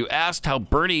 you asked how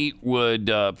Bernie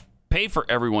would pay for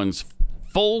everyone's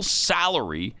full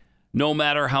salary no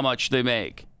matter how much they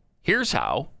make. Here's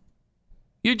how.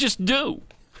 You just do.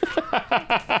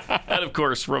 And, of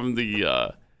course, from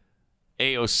the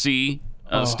AOC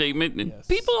statement. yes.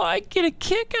 People, I get a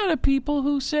kick out of people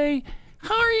who say,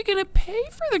 how are you going to pay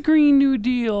for the Green New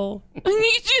Deal? And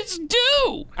you just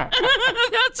do.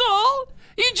 That's all.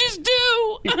 You just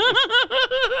do.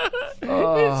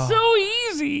 It's so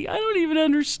easy. I don't even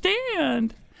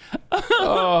understand.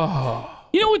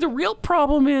 You know what the real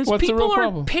problem is? What's the People real are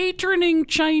problem? patroning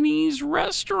Chinese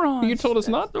restaurants. You told us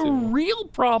not The to. real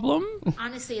problem.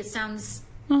 Honestly, it sounds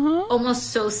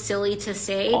almost so silly to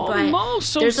say, Almost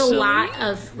so but there's a silly. lot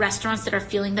of restaurants that are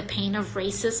feeling the pain of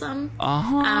racism,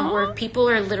 where people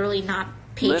are literally not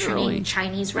patroning Literally.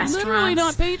 Chinese restaurants. Literally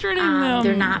not patroning them.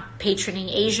 They're not patroning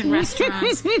Asian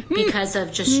restaurants because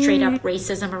of just straight up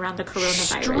racism around the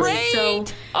coronavirus.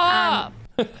 Straight up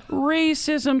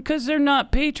racism because they're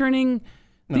not patroning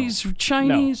these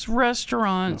Chinese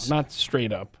restaurants. Not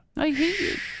straight up. I hate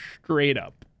it. Straight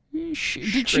up. Did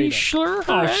Straight she up. slur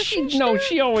her S's No, there?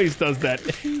 she always does that.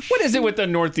 What is it with the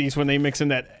Northeast when they mix in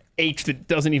that H that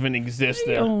doesn't even exist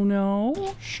there? Oh,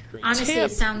 no. Honestly,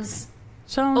 Tip. it sounds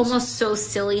Sounds almost so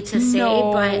silly to say,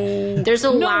 No. but there's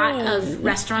a No. lot of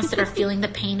restaurants that are feeling the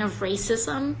pain of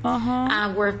racism,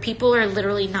 where people are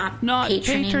literally not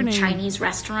patroning Chinese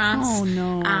restaurants. Oh,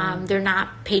 no. They're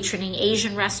not patroning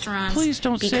Asian restaurants. Please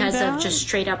don't say because that. of just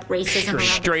straight up racism around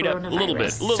Straight the up,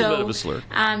 coronavirus. a little bit of a slur.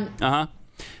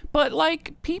 But,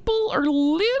 like, people are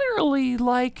literally,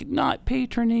 like, not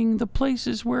patroning the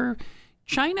places where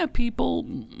China people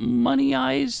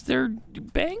moneyize their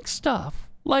bank stuff.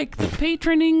 Like the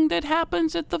patroning that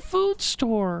happens at the food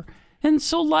store. And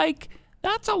so, like,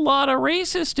 that's a lot of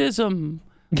racistism.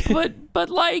 But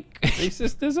like...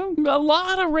 Racistism? A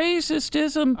lot of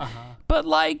racistism. But,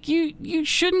 like, you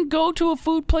shouldn't go to a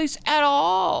food place at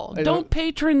all. Don't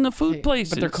patron the food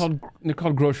places. But they're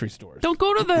called grocery stores. Don't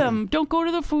go to them. Don't go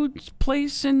to the food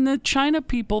place and the China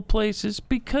people places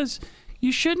because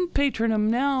you shouldn't patron them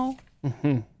now.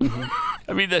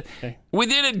 I mean,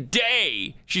 within a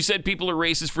day, she said people are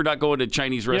racist for not going to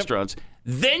Chinese restaurants.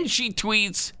 Then she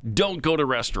tweets, don't go to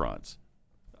restaurants.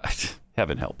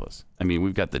 Heaven help us. I mean,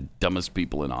 we've got the dumbest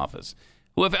people in office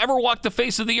who have ever walked the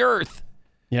face of the earth.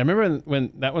 Yeah, remember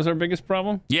when that was our biggest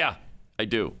problem? Yeah, I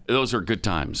do. Those are good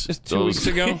times. Just 2 weeks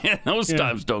ago? Those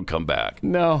times don't come back.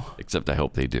 No. Except I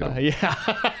hope they do. Yeah,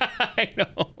 I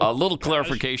know. A little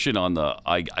clarification on the,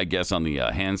 I guess, on the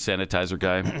hand sanitizer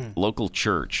guy. Local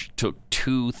church took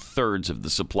 2/3 of the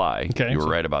supply. Okay, You were so-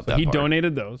 right about so that he part.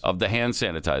 donated those. Of the hand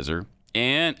sanitizer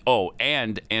and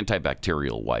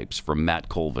antibacterial wipes from Matt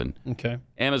Colvin, Okay.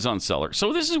 Amazon seller.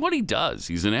 So this is what he does.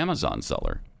 He's an Amazon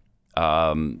seller.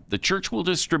 The church will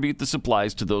distribute the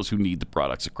supplies to those who need the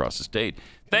products across the state.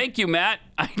 Thank you, Matt.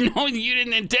 I know you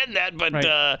didn't intend that, but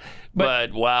Right.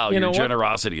 but wow, you know your what?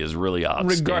 generosity is really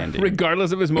outstanding.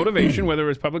 Regardless of his motivation, whether it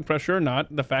was public pressure or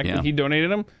not, the fact Yeah. that he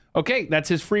donated them, okay, that's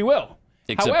his free will.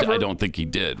 Except However, I don't think he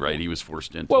did, right? He was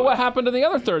forced into Well, it. what happened to the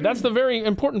other third? That's the very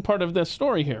important part of this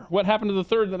story here. What happened to the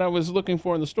third that I was looking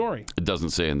for in the story? It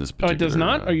doesn't say in this Oh, particular... it does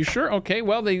not? Are you sure? Okay,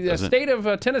 well, the state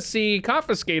of Tennessee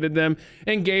confiscated them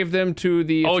and gave them to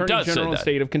the Attorney General of the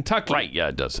state of Kentucky. Right, yeah,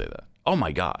 it does say that. Oh,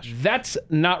 my gosh. That's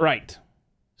not right.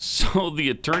 So the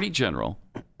Attorney General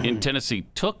in Tennessee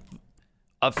took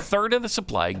a third of the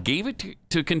supply, gave it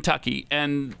to Kentucky,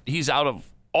 and he's out of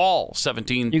all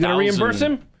 17,000. You going to reimburse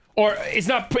him? Or it's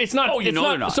not. Oh,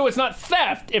 they're not. So it's not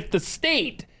theft if the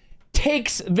state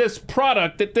takes this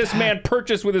product that this man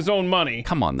purchased with his own money.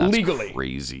 Come on, that's legally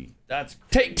crazy. That's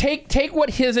take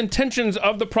what his intentions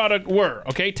of the product were.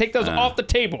 Okay, take those off the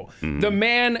table. The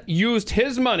man used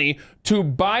his money to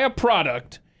buy a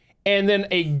product, and then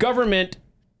a government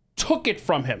took it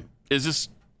from him. Is this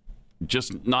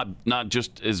just not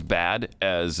just as bad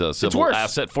as civil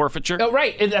asset forfeiture? Oh,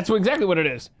 right. That's exactly what it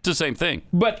is. It's the same thing.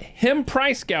 But him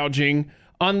price gouging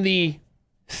on the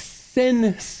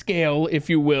sin scale, if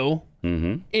you will,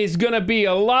 is going to be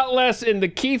a lot less in the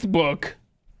Keith book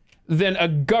than a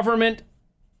government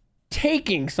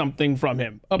taking something from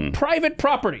him. A private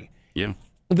property. Yeah.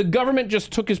 The government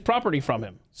just took his property from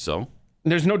him. So?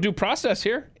 There's no due process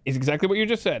here. It's exactly what you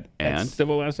just said. And? That's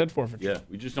civil asset forfeiture. Yeah,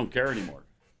 we just don't care anymore.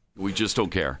 We just don't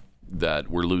care that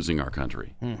we're losing our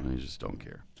country. We just don't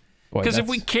care. Because if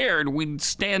we cared, we'd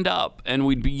stand up and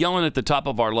we'd be yelling at the top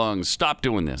of our lungs, stop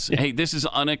doing this. Yeah. Hey, this is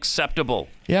unacceptable.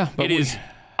 Yeah. It is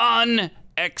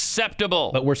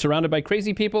unacceptable. But we're surrounded by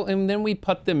crazy people, and then we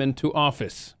put them into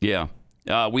office. Yeah.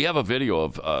 We have a video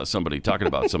of somebody talking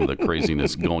about some of the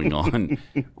craziness going on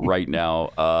right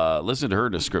now. Listen to her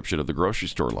description of the grocery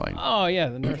store line. Oh, yeah,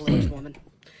 the nurse woman.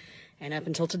 And up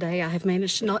until today, I have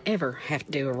managed to not ever have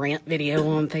to do a rant video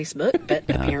on Facebook, but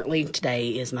apparently today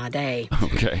is my day.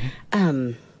 Okay.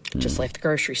 Just left the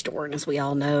grocery store, and as we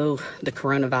all know, the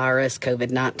coronavirus,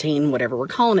 COVID-19, whatever we're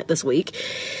calling it this week,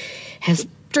 has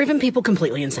driven people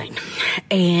completely insane.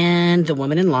 And the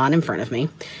woman in line in front of me,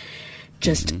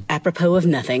 just apropos of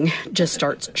nothing, just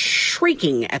starts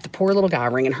shrieking at the poor little guy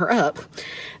ringing her up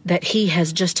that he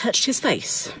has just touched his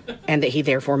face and that he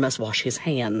therefore must wash his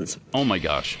hands. Oh, my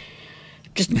gosh.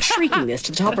 Just shrieking this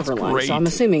to the top of her lungs. So I'm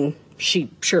assuming she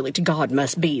surely to God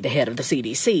must be the head of the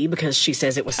CDC because she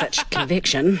says it with such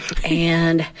conviction.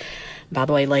 And by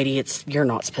the way, lady, you're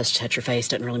not supposed to touch your face.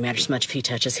 Doesn't really matter so much if he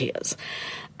touches his.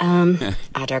 I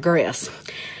digress.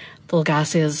 The little guy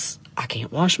says, I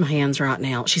can't wash my hands right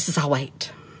now. She says, I'll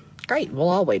wait. Great. Well,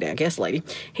 I'll wait, I guess, lady.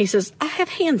 He says, I have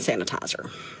hand sanitizer.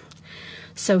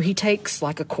 So he takes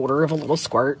like a quarter of a little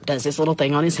squirt, does this little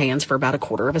thing on his hands for about a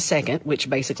quarter of a second, which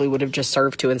basically would have just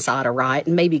served to incite a riot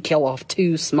and maybe kill off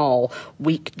 2 small,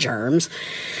 weak germs,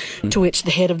 to which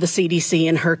the head of the CDC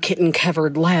in her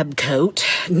kitten-covered lab coat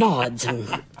nods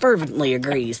and fervently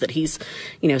agrees that he's,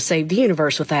 saved the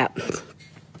universe with that.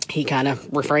 He kind of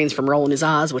refrains from rolling his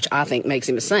eyes, which I think makes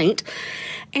him a saint.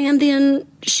 And then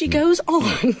she goes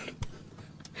on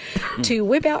to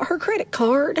whip out her credit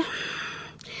card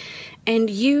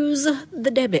and use the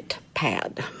debit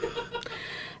pad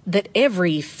that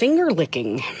every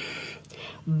finger-licking,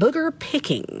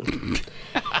 booger-picking,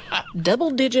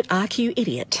 double-digit IQ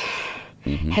idiot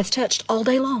has touched all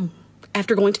day long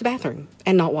after going to the bathroom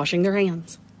and not washing their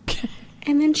hands.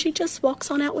 And then she just walks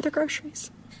on out with her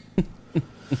groceries.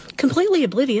 Completely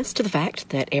oblivious to the fact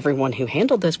that everyone who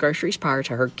handled those groceries prior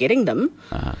to her getting them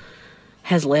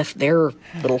has left their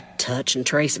little touch and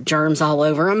trace of germs all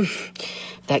over them.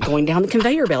 That going down the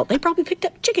conveyor belt, they probably picked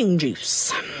up chicken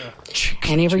juice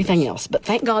and everything else. But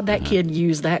thank God that kid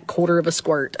used that quarter of a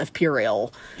squirt of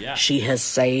Purell. Yeah. She has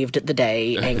saved the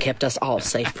day and kept us all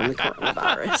safe from the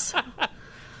coronavirus.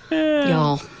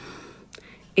 Y'all,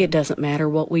 it doesn't matter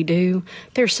what we do.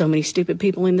 There's so many stupid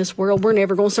people in this world. We're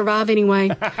never going to survive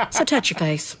anyway. So touch your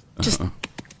face. Just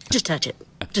touch it.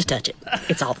 Just touch it.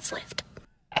 It's all that's left.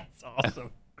 That's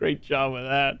awesome. Great job with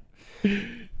that.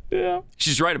 Yeah.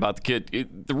 She's right about the kid.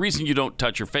 The reason you don't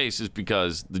touch your face is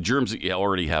because the germs that you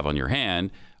already have on your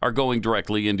hand are going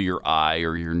directly into your eye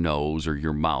or your nose or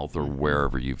your mouth or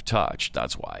wherever you've touched.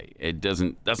 That's why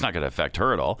that's not going to affect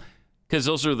her at all, because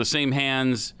those are the same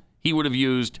hands he would have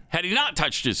used had he not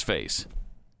touched his face.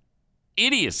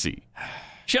 Idiocy.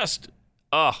 Just,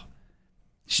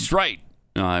 she's right.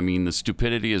 I mean, the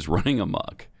stupidity is running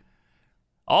amok.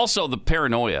 Also, the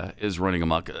paranoia is running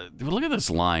amok. Look at this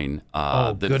line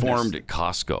that formed at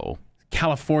Costco.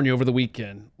 California over the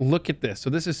weekend. Look at this. So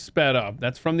this is sped up.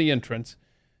 That's from the entrance.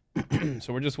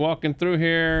 So we're just walking through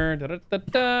here.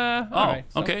 Da-da-da-da.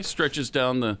 Okay. Stretches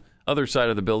down the other side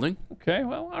of the building. Okay,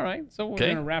 well, all right. So we're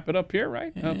going to wrap it up here,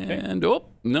 right? Okay. And,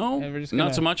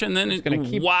 not so much. And then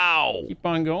keep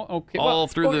on going. Okay. All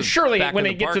through the surely back when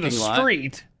of they get to the parking lot.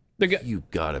 street. You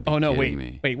got to be kidding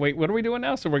me. Wait. What are we doing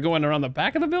now? So we're going around the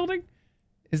back of the building?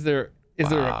 Is there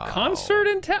a concert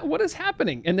in town? What is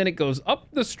happening? And then it goes up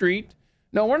the street.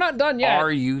 No, we're not done yet.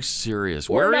 Are you serious?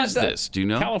 Where is this? Do you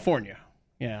know? California.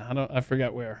 Yeah, I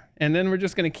forgot where. And then we're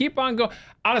just going to keep on going.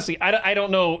 Honestly, I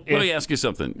don't know. Let me ask you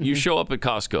something. You show up at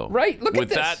Costco. Right, look at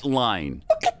this. With that line.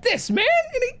 Look at this, man.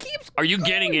 And it keeps Are you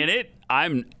getting in it?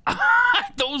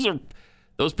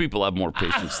 Those people have more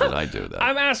patience than I do.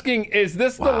 I'm asking, is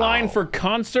this the line for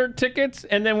concert tickets?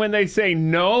 And then when they say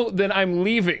no, then I'm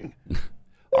leaving.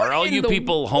 Are all you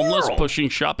people homeless pushing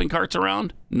shopping carts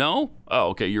around? No? Oh,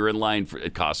 okay. You're in line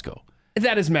at Costco.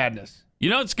 That is madness.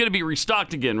 You know it's going to be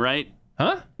restocked again, right?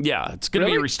 Huh? Yeah, it's going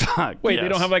to be restocked. Wait, They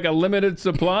don't have like a limited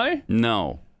supply?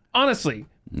 No. Honestly.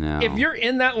 No. If you're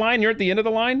in that line, you're at the end of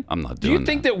the line. I'm not doing that. Do you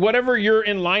think that whatever you're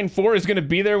in line for is going to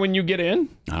be there when you get in?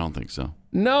 I don't think so.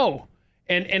 No.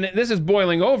 And this is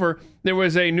boiling over. There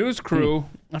was a news crew,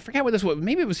 I forget what this was,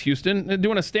 maybe it was Houston,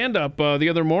 doing a stand-up the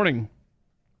other morning.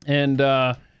 And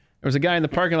there was a guy in the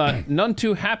parking lot, none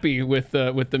too happy with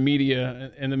the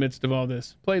media in the midst of all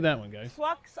this. Play that one, guys.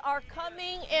 Trucks are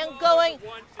coming and going.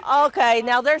 Okay,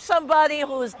 now there's somebody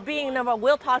who is being number.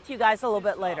 We'll talk to you guys a little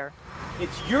bit later.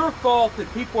 It's your fault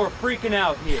that people are freaking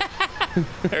out here.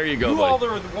 There you go, You all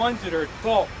are the ones that are at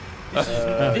fault.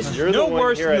 This is you're no the one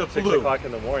worse here than at the 6 flu. o'clock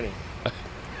in the morning.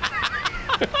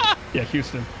 Yeah,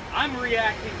 Houston. I'm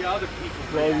reacting to other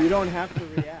people's Well, you don't have to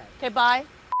react. Okay, bye.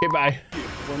 Okay, bye.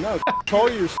 Well, no,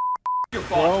 control your Your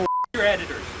fault. Your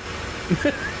editors.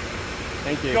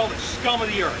 Thank you. You're all the scum of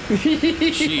the earth.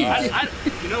 Jeez. And I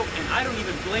don't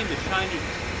even blame the Chinese.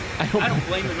 I don't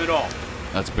blame them at all.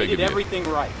 That's They big did of you. everything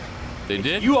right. They It's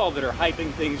did? you all that are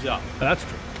hyping things up. That's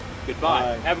true.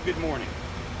 Goodbye. Have a good morning.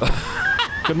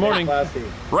 Good morning.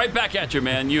 Right back at you,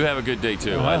 man. You have a good day,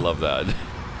 too. I love that.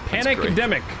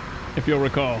 Panic-demic, if you'll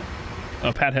recall.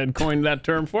 Pat had coined that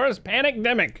term for us.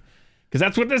 Panic-demic. Because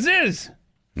that's what this is.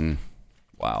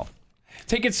 Wow.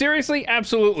 Take it seriously?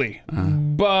 Absolutely.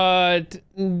 But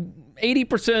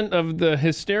 80% of the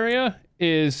hysteria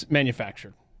is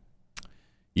manufactured.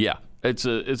 Yeah, it's a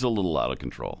little out of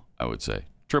control, I would say.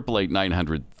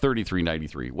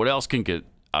 888-900-3393. What else can get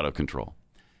out of control?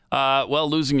 Well,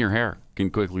 losing your hair can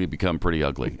quickly become pretty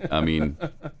ugly. I mean,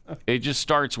 it just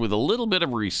starts with a little bit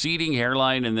of receding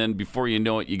hairline, and then before you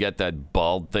know it, you get that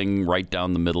bald thing right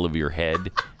down the middle of your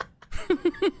head.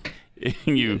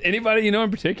 Anybody you know in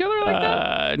particular like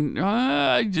that?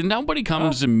 Nobody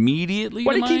comes immediately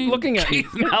Why to do you keep mind. looking at me?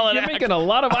 You're making a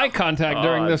lot of eye contact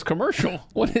during this commercial.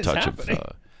 What is happening?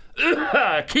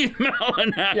 Keith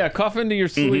Malinak. Yeah, cough into your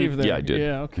sleeve there. Yeah, I did.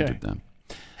 Yeah, okay. I did that.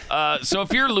 So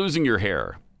if you're losing your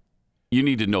hair, you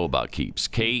need to know about Keeps.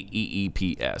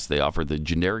 Keeps. They offer the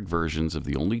generic versions of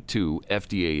the only 2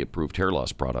 FDA-approved hair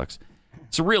loss products.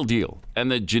 It's a real deal.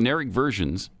 And the generic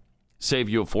versions save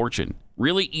you a fortune.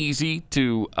 Really easy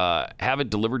to have it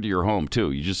delivered to your home,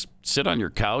 too. You just sit on your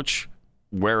couch,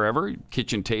 wherever,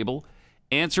 kitchen table,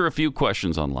 answer a few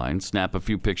questions online, snap a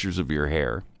few pictures of your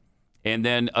hair, and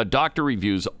then a doctor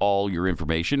reviews all your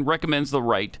information, recommends the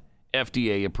right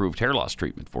FDA-approved hair loss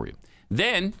treatment for you.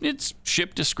 Then it's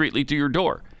shipped discreetly to your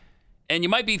door. And you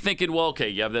might be thinking, well, okay,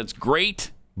 yeah, that's great,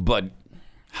 but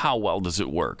how well does it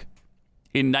work?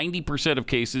 In 90% of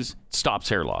cases, it stops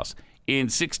hair loss. In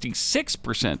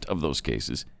 66% of those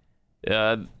cases,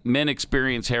 men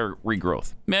experience hair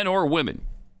regrowth, men or women.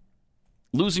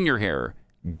 Losing your hair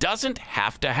doesn't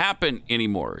have to happen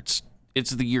anymore.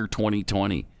 It's the year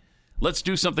 2020. Let's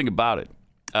do something about it.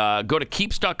 Go to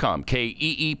Keeps.com,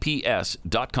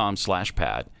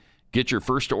 KEEPS.com/Pat. Get your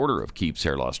first order of Keeps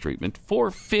hair loss treatment for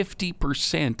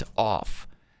 50% off.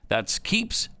 That's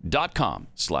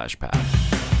Keeps.com/Pat.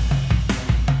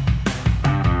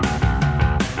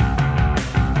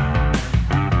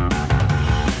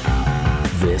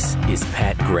 This is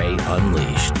Pat Gray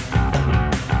Unleashed.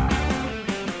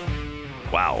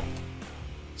 Wow.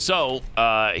 So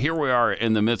here we are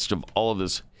in the midst of all of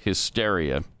this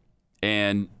hysteria,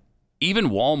 and even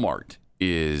Walmart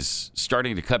is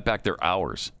starting to cut back their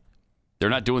hours. They're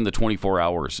not doing the 24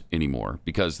 hours anymore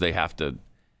because they have to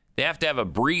have a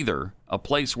breather, a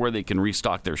place where they can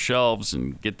restock their shelves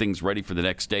and get things ready for the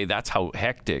next day. That's how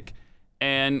hectic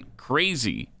and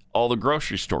crazy all the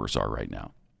grocery stores are right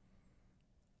now.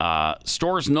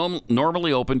 Stores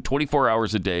normally open 24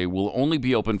 hours a day will only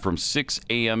be open from 6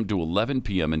 a.m. to 11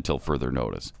 p.m. until further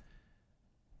notice.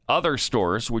 Other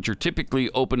stores, which are typically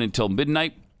open until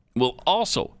midnight, will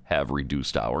also have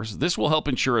reduced hours. This will help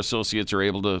ensure associates are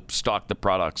able to stock the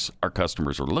products our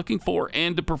customers are looking for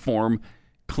and to perform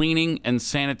cleaning and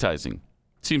sanitizing.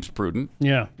 Seems prudent.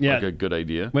 Yeah. Like a good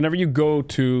idea. Whenever you go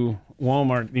to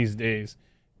Walmart these days,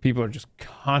 people are just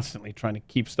constantly trying to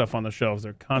keep stuff on the shelves.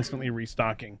 They're constantly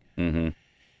restocking. Mm-hmm.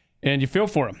 And you feel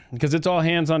for them because it's all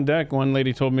hands on deck. One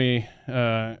lady told me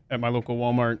at my local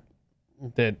Walmart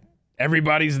that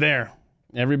everybody's there.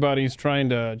 Everybody's trying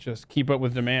to just keep up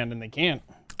with demand, and they can't.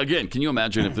 Again, can you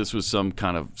imagine if this was some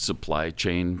kind of supply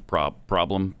chain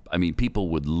problem? I mean, people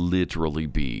would literally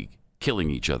be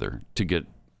killing each other to get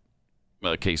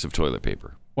a case of toilet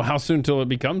paper. Well, how soon till it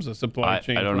becomes a supply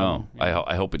chain I don't problem? know. Yeah.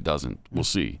 I hope it doesn't. We'll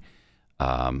see.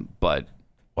 But,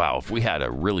 wow, if we had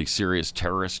a really serious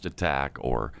terrorist attack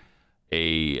or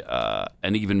an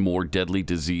even more deadly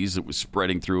disease that was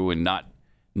spreading through and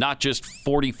not just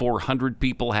 4,400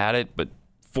 people had it, but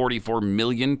 44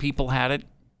 million people had it.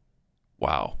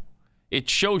 Wow. It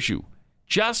shows you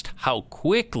just how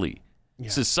quickly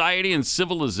society and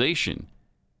civilization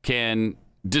can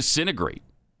disintegrate.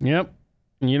 Yep.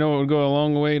 And you know what would go a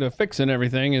long way to fixing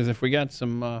everything is if we got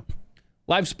some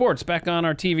live sports back on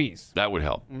our TVs. That would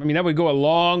help. I mean, that would go a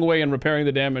long way in repairing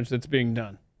the damage that's being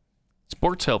done.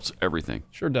 Sports helps everything.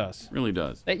 Sure does. Really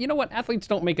does. You know what? Athletes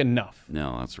don't make enough.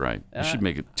 No, that's right. You should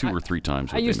make it 2 or 3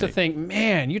 times what I used they to make. think,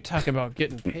 man, you talk about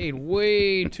getting paid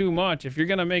way too much. If you're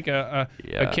going to make a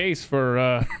case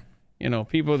for,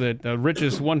 people that the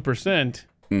richest 1%,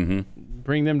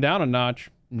 bring them down a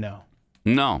notch, no.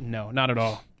 No. No, not at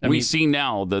all. We see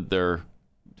now that they're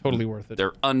totally worth it.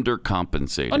 They're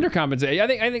undercompensated. Undercompensated.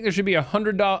 I think there should be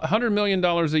 $100 million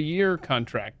a year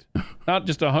contract, not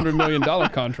just a $100 million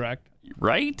contract.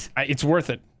 Right? It's worth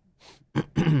it.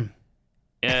 In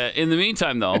the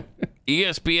meantime, though,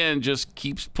 ESPN just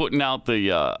keeps putting out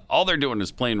all they're doing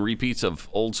is playing repeats of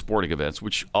old sporting events,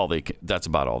 which that's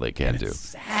about all they can do.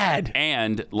 Sad.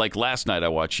 And like last night, I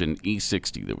watched an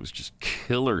E60 that was just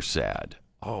killer sad.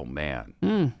 Oh man.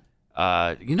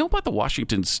 You know about the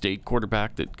Washington State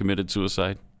quarterback that committed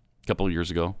suicide a couple of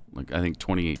years ago? Like I think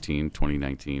 2018,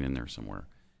 2019, in there somewhere.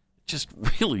 Just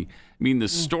really, the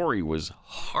story was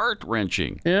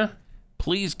heart-wrenching. Yeah.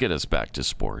 Please get us back to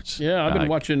sports. Yeah, I've been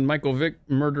watching Michael Vick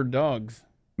murder dogs.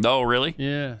 Oh, really?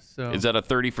 Yeah. So is that a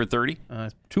 30 for 30?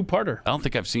 2-parter. I don't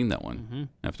think I've seen that one.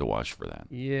 I have to watch for that.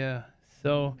 Yeah.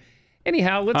 So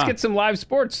anyhow, let's get some live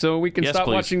sports so we can stop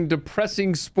watching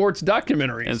depressing sports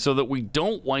documentaries. And so that we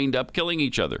don't wind up killing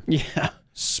each other. Yeah.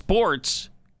 Sports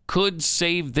could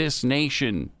save this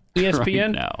nation. ESPN,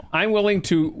 right now. I'm willing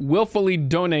to willfully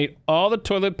donate all the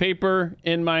toilet paper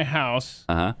in my house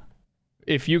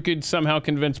if you could somehow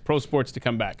convince pro sports to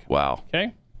come back. Wow.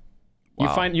 Okay? Wow. You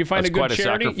find That's a good quite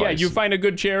charity? sacrifice. Yeah, you find a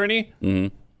good charity,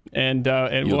 and You'll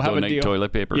we'll have a donate deal.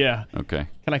 toilet paper? Yeah. Okay.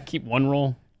 Can I keep one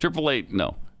roll? 888,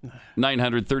 no.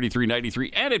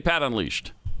 900-3393, and at Pat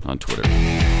Unleashed on Twitter.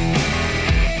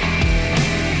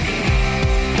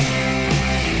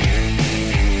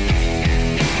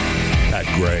 Pat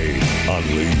Gray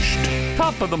Unleashed.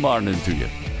 Top of the morning to you.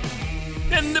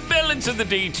 And the balance of the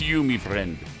day to you, me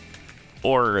friend.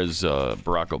 Or as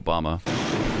Barack Obama.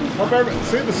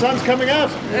 See, the sun's coming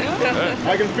out.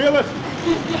 I can feel it.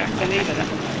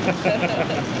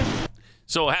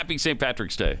 So happy St.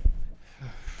 Patrick's Day.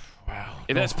 Wow.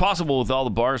 If that's possible with all the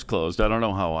bars closed, I don't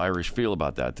know how Irish feel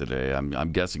about that today.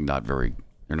 I'm guessing they're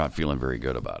not feeling very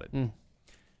good about it.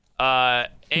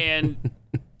 And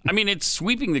it's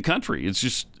sweeping the country. It's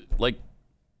just like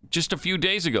just a few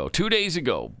days ago, 2 days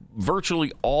ago,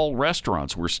 virtually all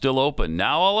restaurants were still open.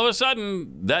 Now, all of a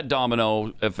sudden, that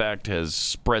domino effect has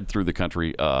spread through the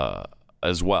country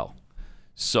as well.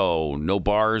 So no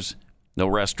bars, no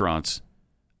restaurants,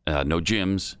 no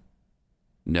gyms,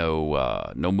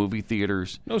 no movie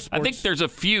theaters. No sports. I think there's a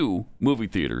few movie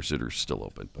theaters that are still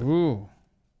open. But. Ooh,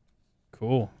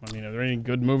 cool. Are there any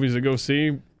good movies to go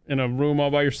see in a room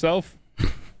all by yourself?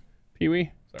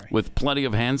 Pee-wee? Sorry. With plenty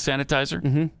of hand sanitizer?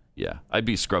 Mm-hmm. Yeah, I'd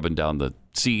be scrubbing down the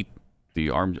seat, the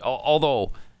arm.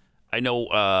 Although I know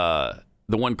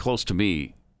the one close to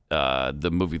me, the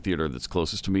movie theater that's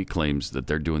closest to me, claims that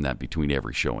they're doing that between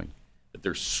every showing. That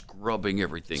they're scrubbing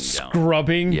everything down.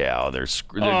 Scrubbing? Yeah, they're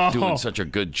doing such a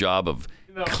good job of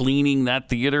cleaning that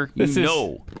theater. This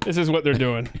is what they're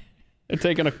doing. They're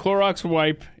taking a Clorox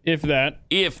wipe, if that.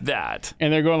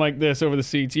 And they're going like this over the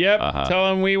seats. Yep, tell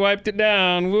them we wiped it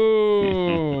down.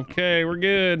 Woo, okay, we're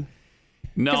good.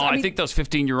 No, I think those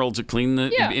 15-year-olds that clean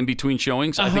in between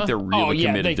showings, I think they're really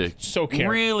committed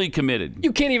really committed.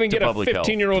 You can't even get a public health.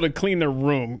 15-year-old to clean their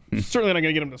room. You're certainly not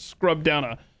going to get them to scrub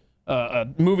down a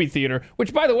movie theater,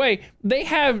 which, by the way, they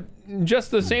have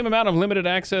just the same amount of limited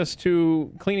access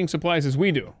to cleaning supplies as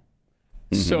we do.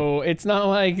 So it's not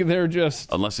like they're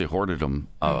just... Unless they hoarded them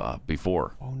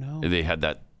before. Oh, no. They had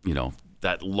that,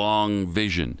 that long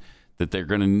vision that they're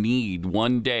going to need,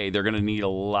 one day, they're going to need a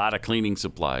lot of cleaning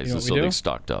supplies. You know what so we do? they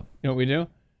stocked up. You know what we do?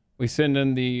 We send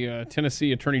in the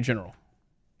Tennessee Attorney General.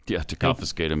 Yeah, to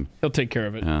confiscate him. He'll take care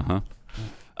of it. Uh-huh.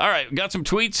 All right, we got some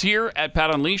tweets here at Pat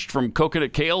Unleashed from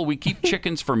Coconut Kale. We keep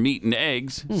chickens for meat and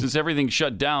eggs. Since everything's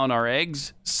shut down, our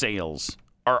eggs sales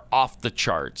are off the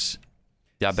charts.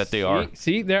 Yeah, I bet they are.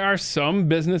 See, there are some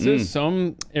businesses,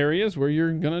 some areas where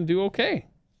you're going to do okay.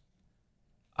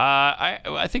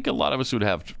 I think a lot of us would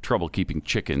have trouble keeping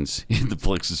chickens in the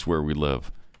places where we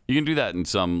live. You can do that in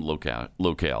some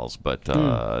locales, but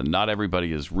not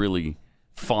everybody is really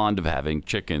fond of having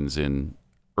chickens in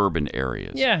urban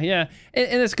areas. Yeah.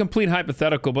 And it's complete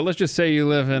hypothetical, but let's just say you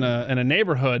live in a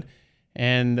neighborhood,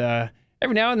 and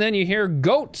every now and then you hear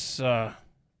goats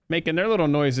making their little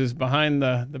noises behind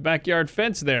the backyard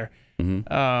fence there.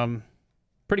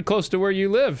 Pretty close to where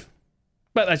you live.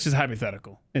 But that's just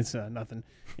hypothetical. It's nothing.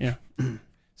 Yeah.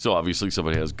 So obviously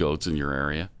somebody has goats in your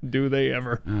area. Do they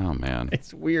ever? Oh, man.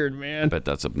 It's weird, man. I bet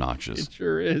that's obnoxious. It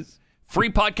sure is. Free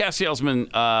podcast salesman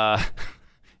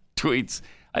tweets,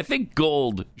 I think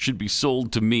gold should be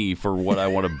sold to me for what I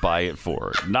want to buy it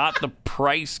for, not the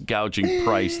price gouging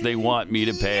price they want me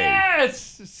to pay.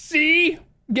 Yes! See?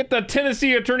 Get the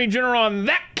Tennessee Attorney General on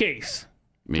that case.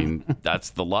 I mean, that's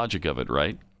the logic of it,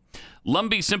 right?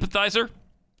 Lumbee sympathizer.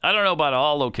 I don't know about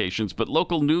all locations, but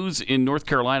local news in North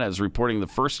Carolina is reporting the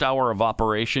first hour of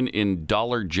operation in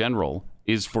Dollar General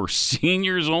is for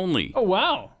seniors only. Oh,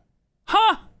 wow.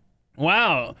 Huh?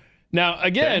 Wow. Now,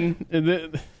 again...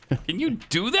 Can you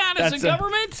do that as a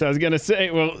government? So I was going to say,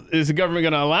 well, is the government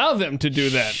going to allow them to do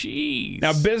that? Jeez.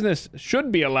 Now, business should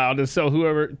be allowed to sell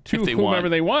whomever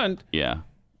they want. Yeah.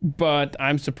 But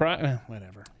I'm surprised.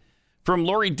 Whatever. From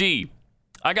Lori D.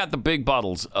 I got the big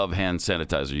bottles of hand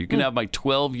sanitizer. You can have my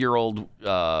 12-year-old.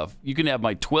 You can have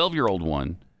my 12-year-old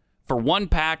one for one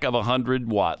pack of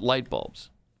 100-watt light bulbs.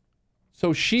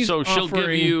 So she'll give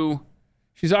you.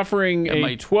 She's offering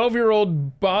a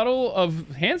 12-year-old bottle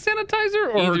of hand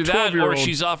sanitizer, or either her 12-year-old? that, or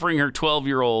she's offering her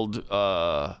 12-year-old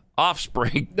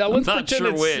offspring. Now, let's I'm not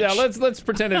sure which. Yeah, let's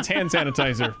pretend it's hand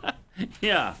sanitizer.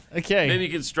 Yeah. Okay. Maybe you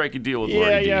can strike a deal with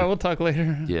Lori D. Yeah, we'll talk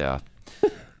later. Yeah.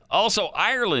 Also,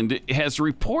 Ireland has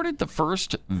reported the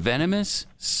first venomous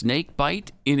snake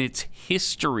bite in its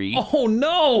history. Oh,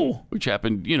 no! Which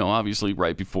happened, obviously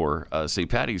right before St.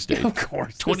 Paddy's Day. Of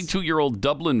course. 22-year-old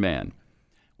Dublin man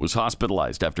was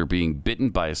hospitalized after being bitten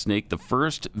by a snake. The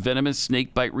first venomous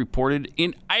snake bite reported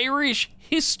in Irish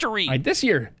history. This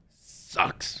year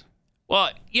sucks. Well,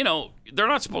 they're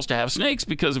not supposed to have snakes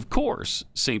because, of course,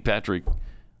 St. Patrick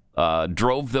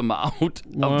drove them out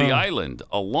of the island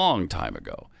a long time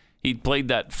ago. He played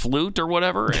that flute or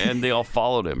whatever, and they all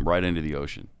followed him right into the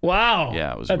ocean. Wow.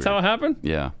 Yeah, it was That's weird. how it happened?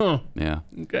 Yeah. Huh. Yeah.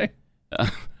 Okay.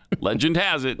 Legend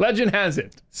has it. Legend has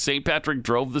it. St. Patrick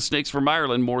drove the snakes from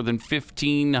Ireland more than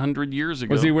 1,500 years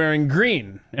ago. Was he wearing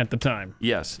green at the time?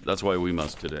 Yes. That's why we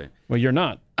must today. Well, you're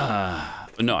not.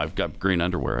 No, I've got green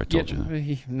underwear. I told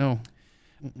you. No.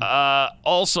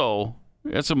 Also,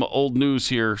 got some old news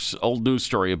here. Old news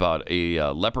story about a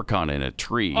leprechaun in a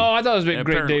tree. Oh, I thought it was a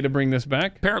great day to bring this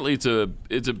back. Apparently, it's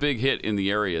a big hit in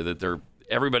the area that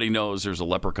everybody knows there's a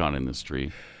leprechaun in this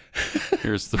tree.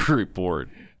 Here's the report.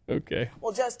 Okay.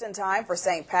 Well, just in time for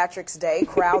St. Patrick's Day,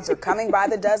 crowds are coming by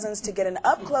the dozens to get an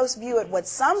up-close view at what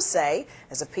some say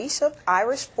is a piece of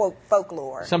Irish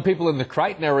folklore. Some people in the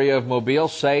Crichton area of Mobile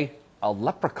say a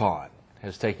leprechaun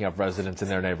is taking up residence in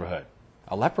their neighborhood.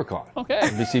 A leprechaun. Okay.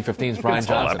 NBC 15's Brian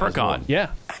Johnson. Leprechaun. Yeah.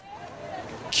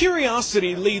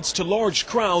 Curiosity leads to large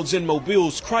crowds in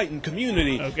Mobile's Crichton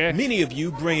community. Okay. Many of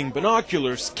you bringing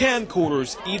binoculars,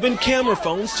 camcorders, even camera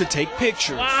phones to take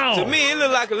pictures. Wow. To me, it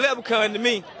look like a leprechaun to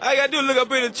me. All I gotta do is look up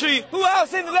in the tree. Who else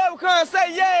seen the leprechaun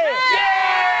say yeah?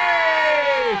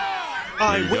 Yay!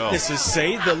 Eyewitnesses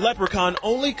say the leprechaun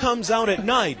only comes out at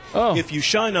night. Oh. If you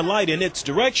shine a light in its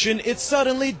direction, it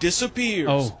suddenly disappears.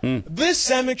 Oh. This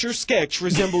amateur sketch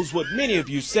resembles what many of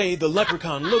you say the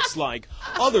leprechaun looks like.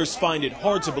 Others find it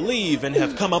hard to believe and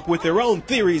have come up with their own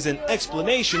theories and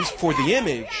explanations for the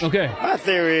image. Okay. My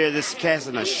theory is it's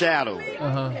casting a shadow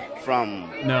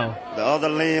from the other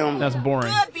limb. That's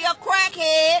boring. Could be a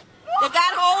crackhead that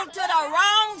got hold to the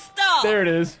wrong stuff. There it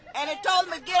is. And it told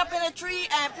him to get up in a tree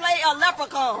and play a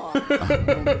leprechaun.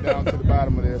 Get down to the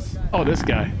bottom of this. Oh, this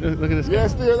guy. Look at this guy. Yeah,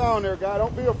 still on there, guy.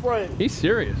 Don't be afraid. He's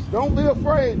serious. Don't be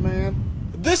afraid, man.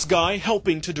 This guy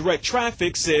helping to direct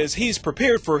traffic says he's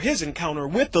prepared for his encounter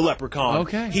with the leprechaun.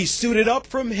 Okay. He's suited up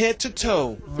from head to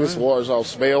toe. This wards off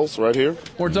spells right here.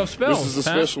 Wards off spells. This is a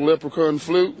special leprechaun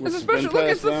flute, which has been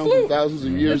passed down from thousands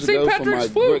of years ago from my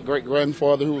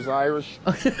great-great-grandfather who was Irish.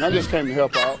 I just came to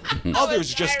help out.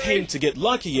 Others just came to get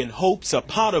lucky in hopes a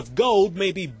pot of gold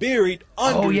may be buried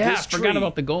under this tree. Forgot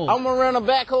about the gold. I'm gonna run a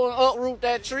backhoe and uproot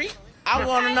that tree. I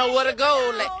want to know where the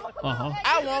gold at.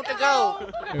 I want the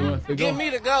gold. Give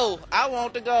me the gold. I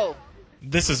want the gold.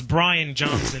 This is Brian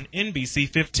Johnson, NBC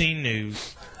 15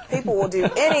 News. People will do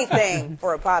anything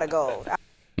for a pot of gold.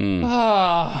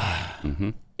 Yeah,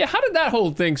 how did that whole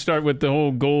thing start with the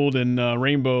whole gold and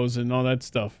rainbows and all that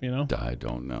stuff, you know? I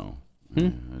don't know.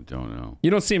 I don't know. You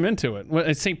don't seem into it. Well,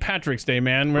 it's St. Patrick's Day,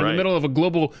 man. We're in the middle of a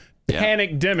global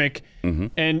panic-demic,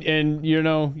 and you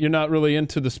know, you're not really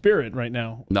into the spirit right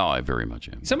now. No, I very much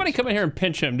am. Somebody come in here and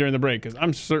pinch him during the break, because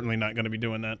I'm certainly not going to be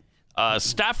doing that.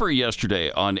 Staffer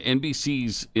yesterday on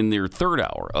NBC's, in their third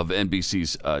hour of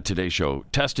NBC's Today Show,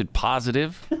 tested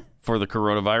positive for the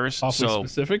coronavirus. Awfully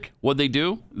specific. What'd they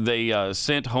do? They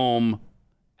sent home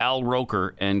Al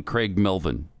Roker and Craig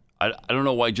Melvin. I don't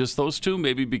know why just those two.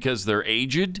 Maybe because they're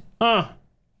aged.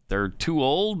 They're too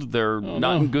old. They're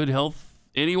not in good health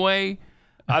anyway.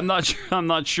 I'm not sure. I'm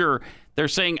not sure. They're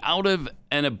saying out of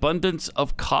an abundance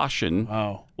of caution.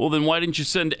 Wow. Well, then why didn't you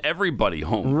send everybody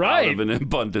home out of an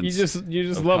abundance? You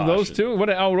just love those two. What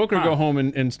did Al Roker go home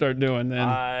and start doing then?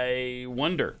 I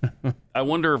wonder. I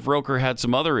wonder if Roker had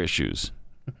some other issues.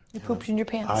 You pooped in your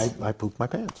pants. I pooped my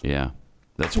pants. Yeah,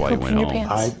 that's why he went home.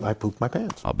 I pooped my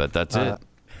pants. I'll bet that's it.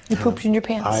 You pooped in your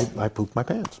pants. I pooped my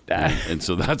pants. And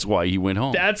so that's why he went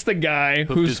home. That's the guy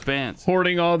Pooped who's his pants.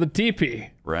 hoarding all the teepee.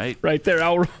 Right. Right there.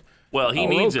 Well, he Al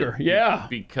needs Roker. it. Yeah.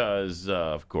 Because,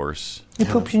 of course. You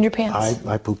pooped in your pants.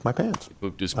 I pooped my pants. He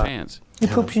pooped his pants. You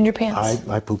pooped in your pants.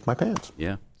 I pooped my pants.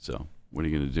 Yeah. So what are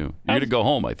you going to do? You're going to go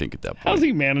home, I think, at that point. How's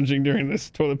he managing during this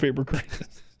toilet paper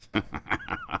crisis?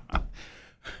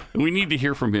 We need to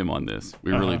hear from him on this.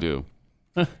 We really do.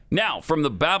 Now, from the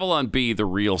Babylon Bee, the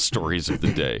real stories of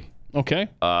the day. Okay.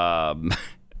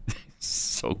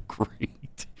 So great.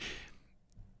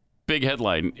 Big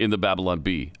headline in the Babylon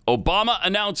Bee. Obama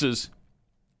announces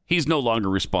he's no longer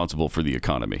responsible for the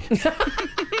economy.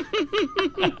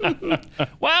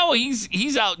 Wow,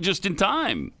 he's out just in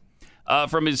time.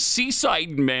 From his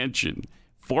seaside mansion,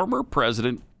 former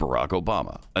President Barack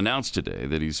Obama announced today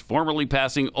that he's formally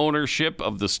passing ownership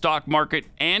of the stock market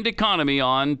and economy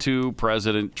on to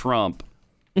President Trump.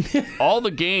 All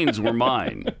the gains were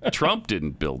mine. Trump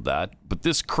didn't build that, but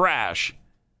this crash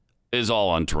is all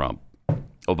on Trump,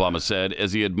 Obama said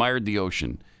as he admired the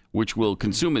ocean, which will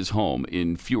consume his home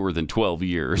in fewer than 12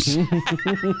 years.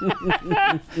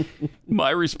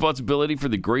 My responsibility for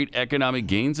the great economic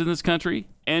gains in this country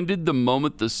ended the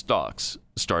moment the stocks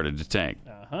started to tank.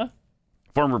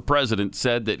 Former president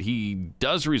said that he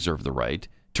does reserve the right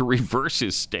to reverse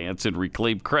his stance and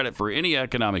reclaim credit for any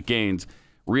economic gains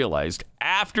realized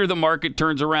after the market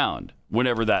turns around,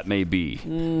 whenever that may be.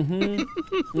 This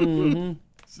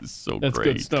is so That's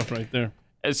great. good stuff right there.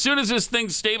 As soon as this thing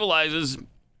stabilizes,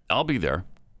 I'll be there,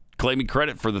 claiming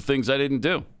credit for the things I didn't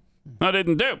do.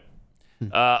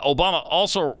 Obama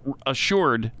also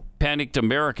assured panicked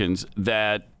Americans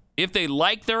that if they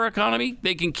like their economy,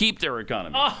 they can keep their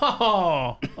economy.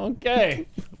 Oh, okay.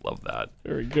 Love that.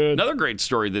 Very good. Another great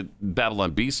story that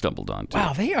Babylon Bee stumbled onto.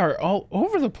 Wow, they are all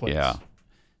over the place. Yeah.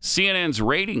 CNN's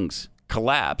ratings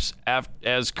collapse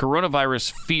as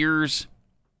coronavirus fears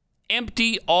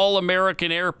empty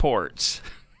all-American airports.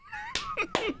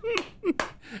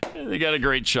 They got a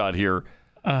great shot here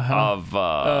of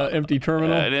empty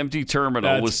terminal. An empty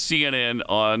terminal with CNN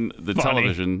on the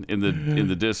television in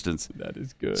the distance. That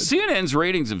is good. CNN's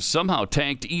ratings have somehow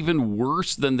tanked even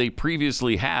worse than they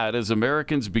previously had as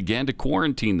Americans began to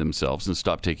quarantine themselves and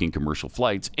stop taking commercial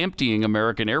flights, emptying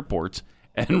American airports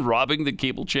and robbing the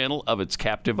cable channel of its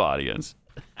captive audience.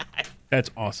 That's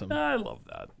awesome. I love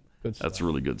that. Good stuff. That's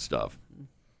really good stuff.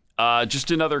 Just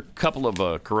another couple of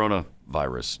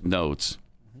coronavirus notes.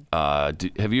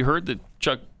 Have you heard that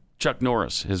Chuck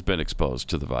Norris has been exposed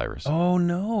to the virus? Oh,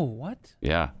 no. What?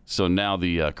 Yeah. So now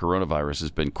the coronavirus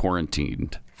has been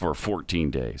quarantined for 14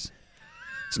 days.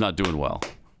 It's not doing well.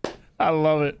 I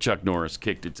love it. Chuck Norris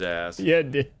kicked its ass. Yeah,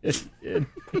 it did.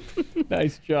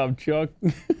 Nice job, Chuck.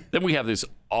 Then we have this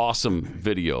awesome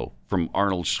video from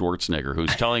Arnold Schwarzenegger,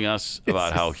 who's telling us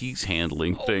about how he's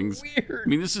handling things. Weird. I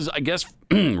mean, this is, I guess,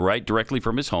 right directly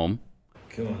from his home.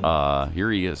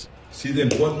 Here he is. See, the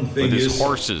important thing with his is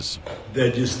horses.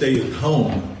 That you stay at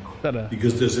home That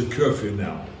because there's a curfew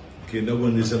now. Okay, no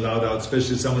one is allowed out,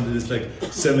 especially someone that is like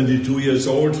 72 years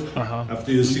old.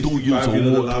 After you're 65, you're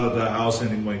not allowed at the house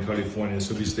anymore in California.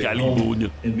 So we stay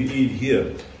home and we eat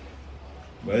here.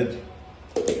 Right?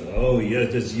 Oh, yeah,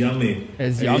 that's yummy.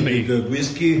 It's yummy. The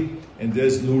whiskey, and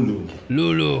there's Lulu.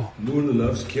 Lulu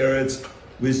loves carrots.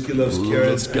 Whiskey loves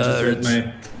carrots. I just had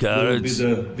my carrots. With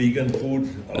the vegan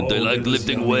food. And they like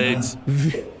lifting weights.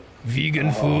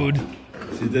 Vegan food.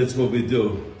 See, that's what we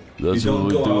do. That's we don't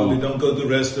what we go do. out. We don't go to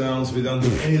restaurants. We don't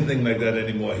do anything like that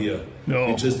anymore here. No.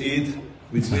 We just eat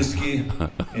with whiskey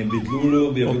and with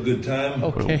Lulu. We have a good time.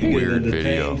 Okay. We get Weird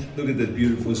video. entertained. Look at that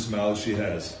beautiful smile she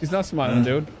has. He's not smiling,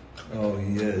 dude. Oh,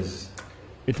 yes.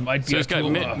 It might be So he's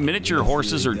got miniature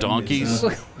horses or donkeys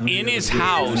in his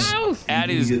house at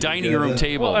his dining room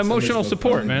table. Well, emotional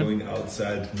support, man. Going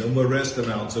outside. No more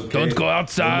restaurants, okay? Don't go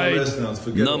outside. No more restaurants.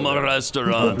 Forget No all more that.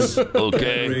 restaurants,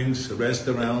 okay? Gatherings,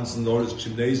 restaurants, and all those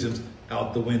gymnasiums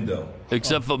out the window.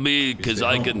 Except for me, because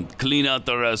I can clean out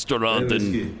the restaurant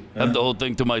and have the whole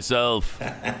thing to myself.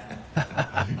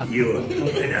 You,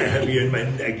 and I have you in my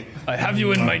neck. I have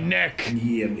you in my neck.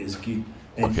 Yeah, Whiskey.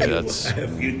 Okay, that's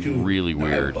really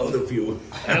weird. All of you.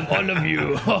 I have all of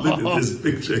you. Look at this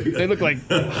picture here. They look like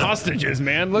hostages,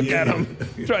 man. Look at them.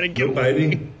 Trying to get You're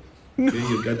biting. Okay,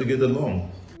 you got to get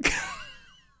along.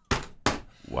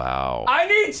 Wow. I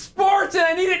need sports and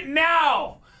I need it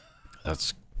now.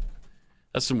 That's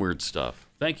some weird stuff.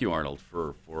 Thank you, Arnold,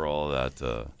 for all of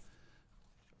that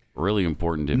really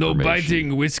important information. No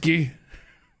biting, whiskey.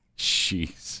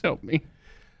 Jeez. Help me.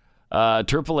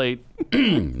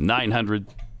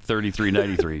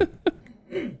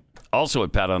 888-900-3393. Also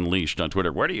at Pat Unleashed on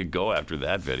Twitter. Where do you go after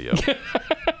that video?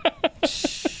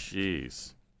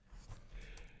 Jeez.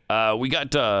 We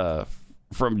got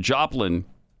from Joplin,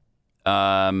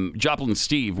 Joplin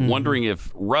Steve, wondering if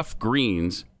Rough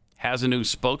Greens has a new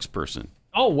spokesperson.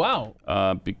 Oh, wow.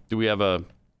 Do we have a...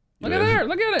 Look at there.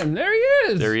 Look at him. There he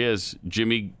is. There he is.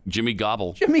 Jimmy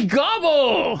Gobble. Jimmy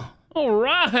Gobble. All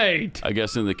right. I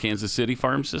guess in the Kansas City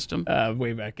farm system?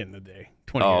 Way back in the day.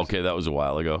 20 years okay. That was a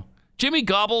while ago. Jimmy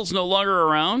Gobble's no longer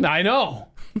around? I know.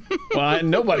 Well,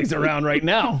 nobody's around right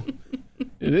now.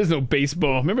 It is no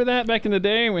baseball. Remember that back in the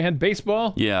day? We had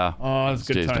baseball? Yeah. Oh, that's a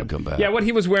good Days time. don't come back. Yeah, what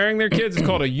he was wearing there, kids, is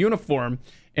called a uniform.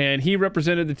 And he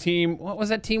represented the team. What was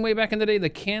that team way back in the day? The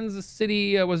Kansas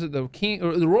City, was it the King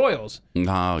or the Royals?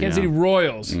 Oh, Kansas City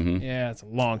Royals. Yeah, it's a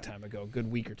long time ago.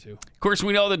 Good week or two. Of course,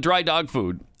 we know that dry dog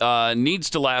food needs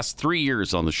to last 3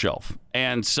 years on the shelf.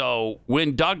 And so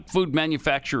when dog food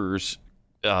manufacturers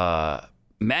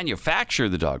manufacture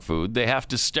the dog food, they have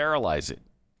to sterilize it.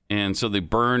 And so they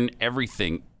burn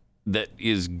everything that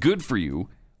is good for you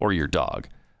or your dog.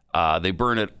 They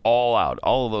burn it all out,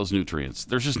 all of those nutrients.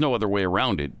 There's just no other way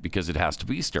around it because it has to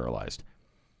be sterilized.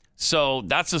 So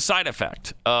that's a side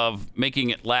effect of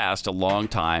making it last a long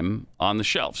time on the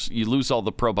shelves. You lose all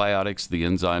the probiotics, the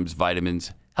enzymes,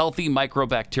 vitamins, healthy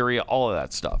microbacteria, all of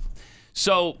that stuff.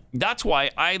 So that's why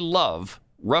I love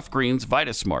Rough Greens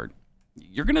VitaSmart.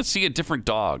 You're going to see a different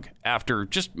dog after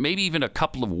just maybe even a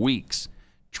couple of weeks.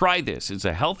 Try this. It's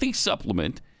a healthy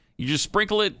supplement. You just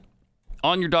sprinkle it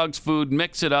on your dog's food,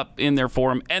 mix it up in there for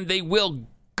them, and they will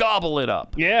gobble it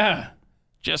up. Yeah.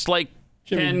 Just like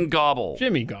Ken Gobble.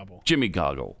 Jimmy Gobble. Jimmy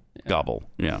Goggle. Yeah. Gobble.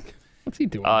 Yeah. What's he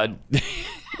doing? Gotta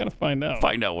find out.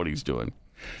 Find out what he's doing.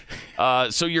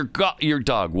 So your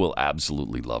dog will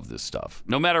absolutely love this stuff.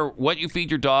 No matter what you feed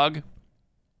your dog,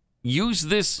 use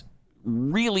this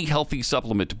really healthy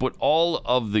supplement to put all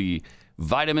of the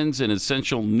vitamins and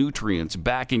essential nutrients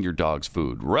back in your dog's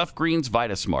food. Rough Greens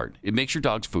VitaSmart. It makes your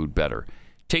dog's food better.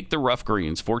 Take the Rough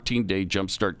Greens 14-day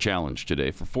Jumpstart Challenge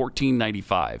today for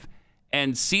 $14.95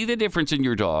 and see the difference in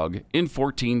your dog in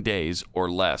 14 days or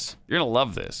less. You're going to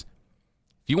love this.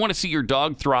 If you want to see your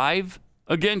dog thrive,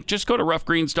 again, just go to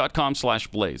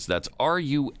roughgreens.com/blaze. That's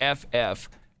RUFF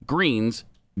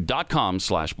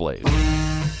greens.com/blaze.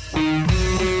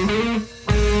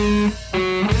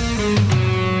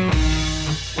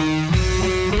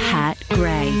 Pat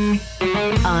Gray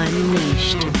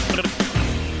Unleashed.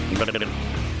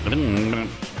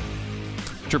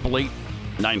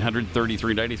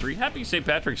 888-900-3393. Happy St.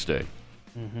 Patrick's Day.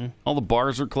 All the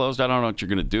bars are closed. I don't know what you're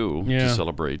going to do to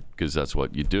celebrate, because that's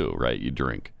what you do, right? You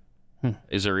drink.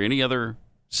 Is there any other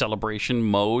celebration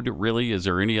mode, really? Is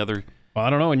there any other? Well, I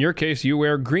don't know. In your case, you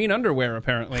wear green underwear,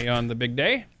 apparently, on the big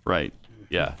day. Right.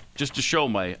 Yeah. Just to show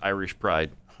my Irish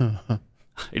pride. At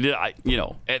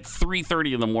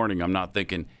 3:30 in the morning, I'm not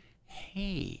thinking,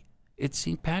 hey, it's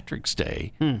St. Patrick's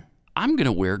Day. I'm going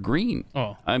to wear green.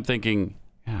 Oh. I'm thinking,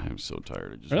 I'm so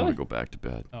tired. I just want to go back to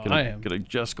bed. Oh, Could I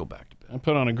just go back to bed? I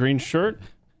put on a green shirt,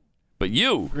 But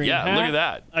you, Green yeah, hat. look at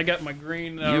that. I got my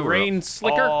green You rain are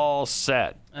slicker. all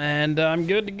set. And I'm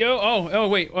good to go. Oh,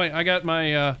 wait. I got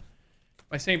my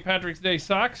my St. Patrick's Day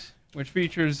socks, which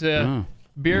features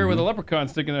beer with a leprechaun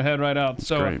sticking their head right out.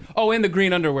 So, great. and the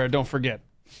green underwear. Don't forget.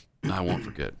 I won't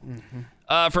forget.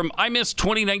 From I Miss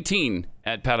 2019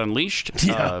 at Pat Unleashed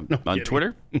on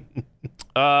Twitter.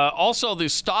 Also, the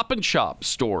Stop and Shop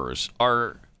stores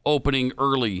are opening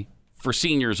early for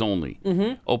seniors only.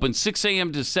 Open 6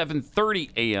 a.m. to 7:30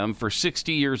 a.m. for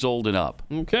 60 years old and up.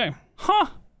 Okay. Huh.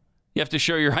 You have to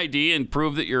show your ID and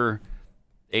prove that you're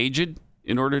aged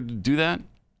in order to do that?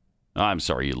 Oh, I'm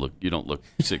sorry, you don't look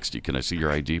 60. Can I see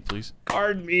your ID, please?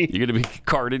 Card me. You're going to be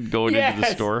carded going into the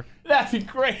store? That'd be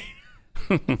great.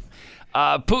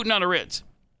 Putin on a Ritz.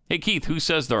 Hey, Keith, who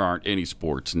says there aren't any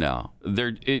sports now?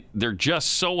 There just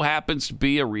so happens to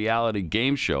be a reality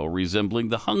game show resembling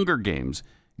the Hunger Games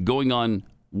going on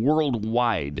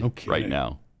worldwide right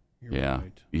now.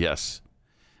 Right. Yes.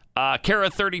 Kara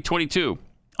 3022.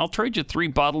 I'll trade you 3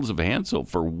 bottles of hand soap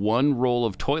for 1 roll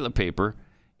of toilet paper.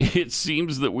 It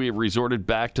seems that we have resorted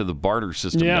back to the barter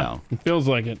system now. It feels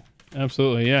like it.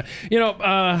 Absolutely, yeah.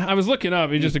 I was looking up.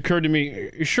 It just occurred to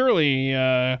me, surely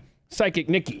Psychic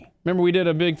Nikki. Remember we did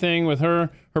a big thing with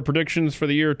her predictions for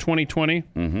the year 2020?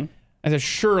 Mm-hmm. I said,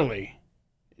 surely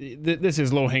this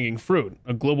is low-hanging fruit.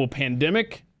 A global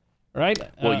pandemic, right?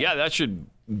 Well, that should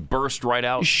burst right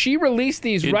out. She released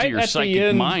these into right your at psychic the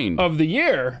end mind. of the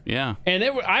year. Yeah. And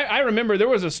I remember there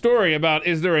was a story about,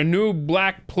 is there a new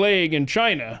Black Plague in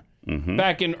China?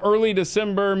 Back in early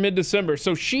December, mid-December.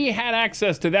 So she had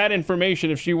access to that information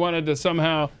if she wanted to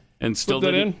somehow and still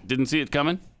put that didn't see it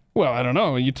coming? Well, I don't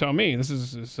know. You tell me. This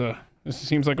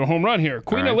seems like a home run here.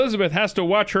 Queen Elizabeth has to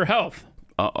watch her health.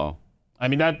 Uh-oh. I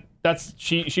mean, that's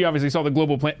she obviously saw the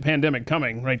global pandemic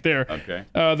coming right there. Okay.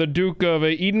 The Duke of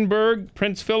Edinburgh,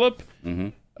 Prince Philip,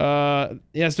 he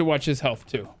has to watch his health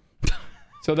too.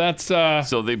 So that's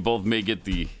so they both may get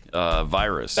the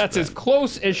virus. That's as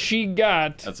close as she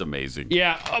got. That's amazing.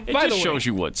 Yeah. It by just the way, shows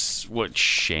you what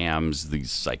shams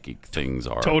these psychic things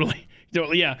are. Totally.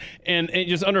 Yeah. And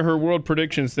just under her world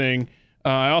predictions thing,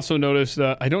 I also noticed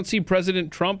I don't see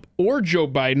President Trump or Joe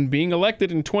Biden being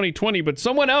elected in 2020, but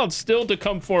someone else still to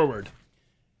come forward.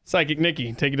 Psychic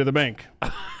Nikki, take it to the bank.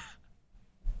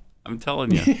 I'm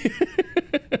telling you.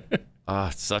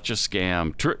 Such a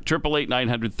scam.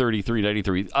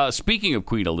 888-933-93. Speaking of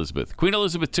Queen Elizabeth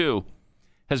II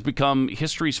has become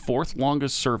history's 4th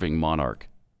longest serving monarch.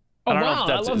 I don't know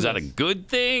if is that a good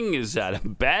thing? Is that a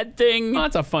bad thing? Well,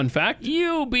 that's a fun fact.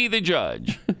 You be the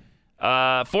judge.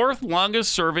 4th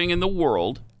longest serving in the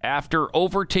world after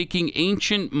overtaking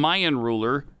ancient Mayan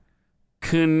ruler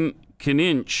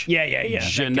Kaninch. Yeah.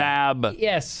 Janab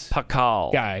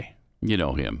Pakal. Guy. You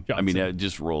know him. Johnson. I mean, it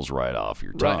just rolls right off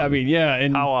your tongue. Right. I mean, yeah.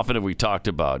 And how often have we talked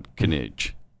about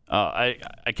Kaninch? I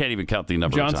can't even count the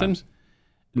number of times.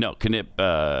 No,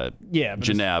 Janab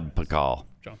Pakal.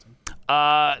 Johnson.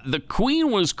 The Queen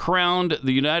was crowned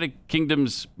the United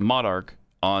Kingdom's monarch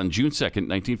on June 2nd,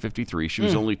 1953. She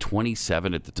was only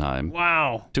 27 at the time.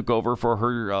 Wow. Took over for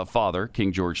her father,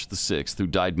 King George VI, who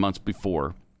died months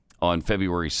before on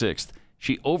February 6th.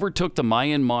 She overtook the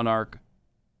Mayan monarch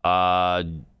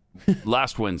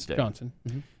last Wednesday. Johnson.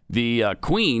 The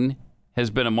Queen has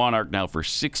been a monarch now for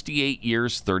 68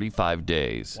 years, 35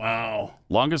 days. Wow.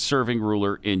 Longest serving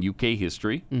ruler in UK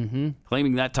history.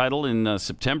 Claiming that title in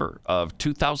September of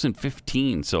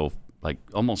 2015, so like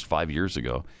almost 5 years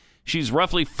ago. She's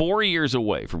roughly 4 years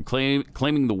away from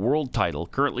claiming the world title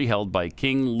currently held by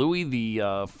King Louis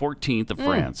XIV of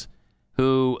France,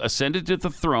 who ascended to the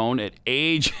throne at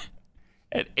age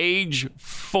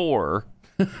 4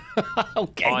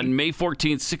 on May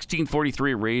 14th,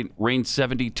 1643, reigned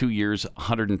 72 years,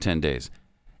 110 days.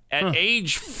 At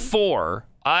age 4,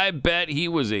 I bet he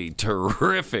was a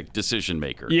terrific decision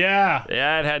maker. Yeah.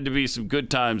 That had to be some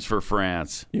good times for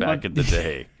France back in the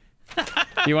day.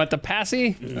 You want the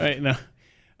passy? Right, no.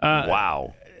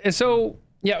 Wow. So,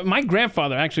 yeah, my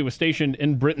grandfather actually was stationed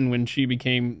in Britain when she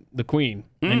became the queen.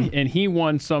 And he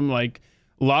won some, like,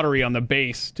 lottery on the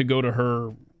base to go to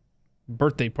her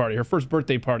birthday party, her first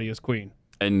birthday party as queen.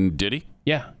 And did he?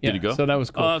 Yeah. Did he go? So that was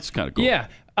cool. Oh, that's kind of cool. Yeah.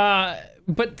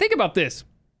 But think about this.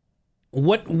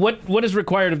 What is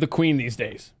required of the queen these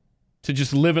days? To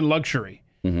just live in luxury.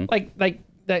 Like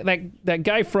that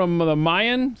guy from the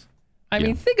Mayans. I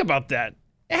mean, think about that.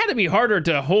 It had to be harder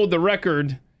to hold the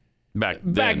record back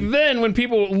then when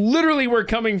people literally were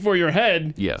coming for your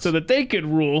head so that they could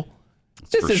rule.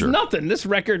 This is nothing. This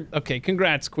record, okay,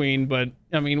 congrats, Queen, but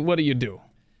I mean, what do you do?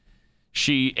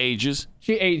 She ages.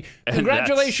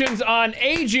 Congratulations on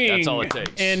aging. That's all it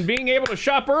takes. And being able to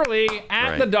shop early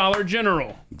at the Dollar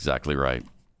General. Exactly right.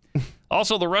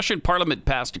 Also, the Russian parliament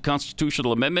passed a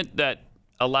constitutional amendment that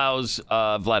allows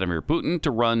Vladimir Putin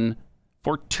to run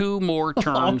for 2 more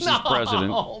terms as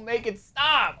president. Oh, make it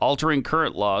stop. Altering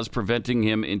current laws, preventing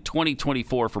him in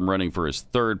 2024 from running for his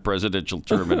 3rd presidential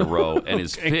term in a row and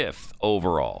his 5th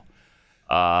overall.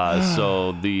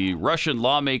 So the Russian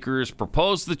lawmakers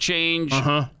proposed the change,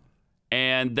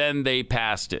 and then they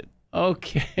passed it.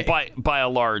 Okay. By a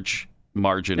large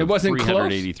margin of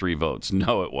 383 votes.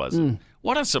 No, it wasn't.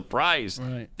 What a surprise.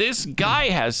 Right. This guy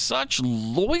has such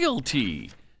loyalty,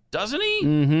 doesn't he?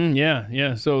 Mm-hmm.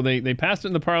 Yeah. So they passed it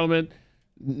in the parliament,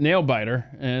 nail biter,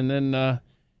 and then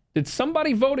did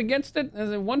somebody vote against it?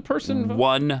 Is it one person vote?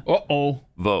 One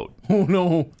vote. Oh,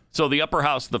 no. So the upper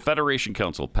house, the Federation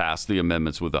Council, passed the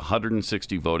amendments with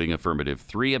 160 voting affirmative,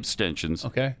 3 abstentions,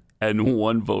 and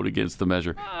 1 vote against the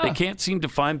measure. They can't seem to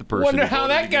find the person. Wonder who how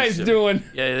voted that guy's against him. doing.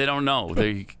 Yeah, they don't know.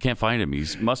 They can't find him. He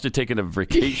must have taken a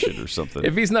vacation or something.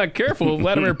 If he's not careful,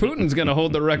 Vladimir Putin's going to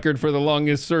hold the record for the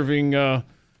longest serving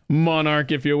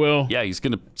monarch, if you will. Yeah, he's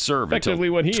going to serve Effectively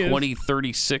until what he is.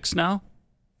 2036 now.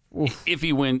 If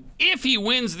he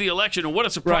wins the election, and what a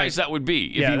surprise that would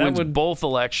be if he wins both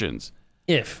elections.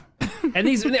 And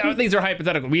these are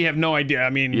hypothetical. We have no idea. I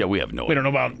mean, we have no idea. We don't know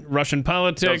about Russian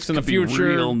politics in the Those could be future.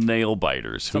 Real nail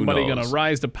biters. Somebody going to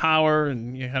rise to power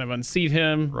and you kind of unseat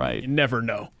him. Right. You never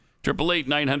know.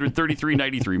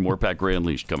 888-900-3393. More Pat Gray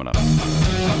Unleashed coming up.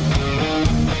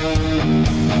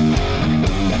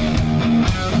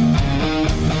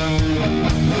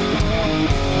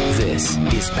 This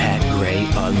is Pat Gray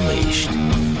Unleashed.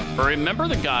 Remember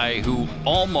the guy who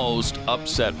almost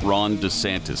upset Ron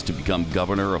DeSantis to become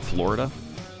governor of Florida?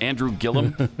 Andrew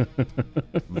Gillum?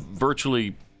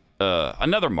 Virtually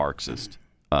another Marxist.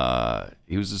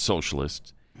 He was a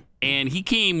socialist. And he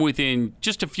came within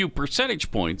just a few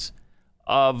percentage points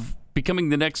of becoming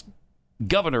the next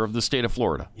governor of the state of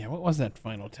Florida. Yeah, what was that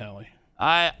final tally?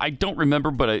 I don't remember,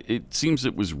 but it seems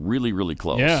it was really, really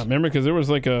close. Yeah, remember, because there was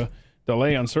like a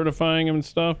delay on certifying him and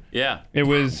stuff. Yeah. It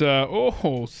was,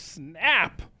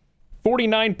 snap.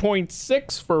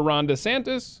 49.6 for Ron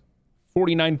DeSantis,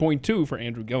 49.2 for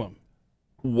Andrew Gillum.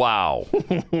 Wow.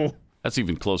 That's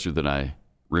even closer than I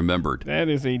remembered. That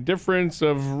is a difference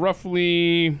of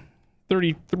roughly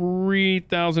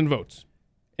 33,000 votes.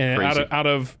 And out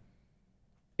of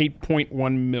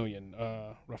 8.1 million,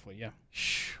 roughly, yeah.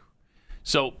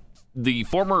 So the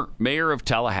former mayor of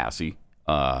Tallahassee,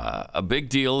 a big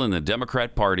deal in the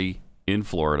Democrat Party in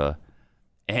Florida,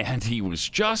 and he was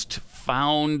just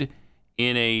found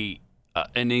in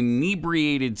an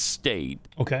inebriated state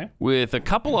with a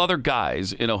couple other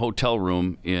guys in a hotel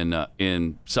room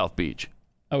in South Beach.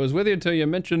 I was with you until you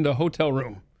mentioned a hotel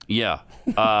room. Yeah.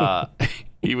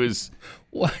 He was...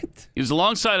 What? He was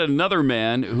alongside another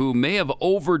man who may have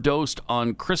overdosed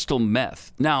on crystal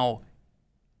meth. Now,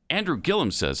 Andrew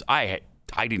Gillum says, I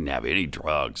didn't have any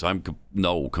drugs. I'm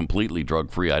completely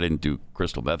drug-free. I didn't do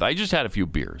crystal meth. I just had a few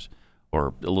beers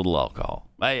or a little alcohol.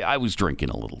 I was drinking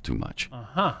a little too much.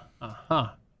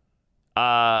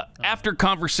 After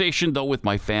conversation, though, with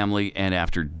my family and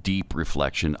after deep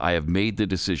reflection, I have made the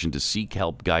decision to seek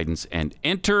help, guidance, and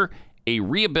enter a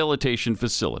rehabilitation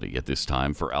facility at this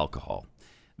time for alcohol.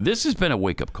 This has been a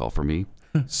wake-up call for me.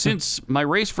 Since my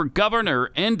race for governor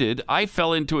ended, I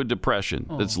fell into a depression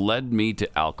that's led me to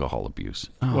alcohol abuse.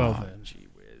 Well, then. Gee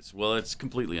whiz. Well, it's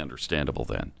completely understandable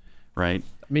then, right?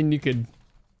 I mean, you could...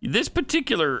 This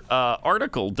particular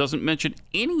article doesn't mention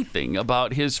anything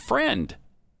about his friend.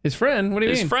 His friend? What do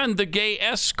you mean? His friend, the gay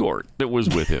escort that was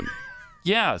with him.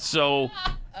 Yeah, so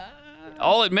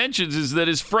all it mentions is that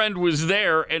his friend was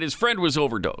there and his friend was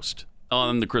overdosed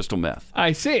on the crystal meth.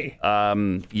 I see.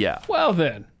 Yeah. Well,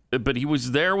 then. But he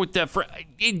was there with that friend.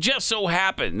 It just so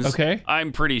happens,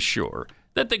 I'm pretty sure,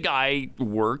 that the guy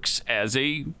works as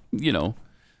a,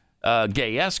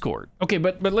 gay escort. Okay,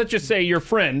 but let's just say your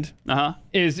friend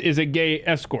is a gay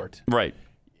escort. Right.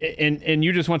 And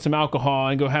you just want some alcohol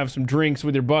and go have some drinks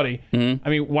with your buddy. I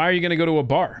mean, why are you going to go to a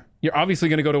bar? You're obviously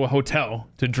going to go to a hotel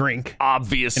to drink.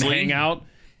 Obviously. And hang out.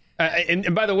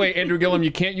 And by the way, Andrew Gillum,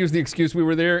 you can't use the excuse we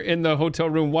were there in the hotel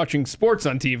room watching sports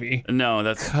on TV. No,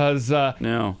 that's... Because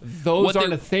those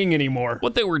aren't a thing anymore.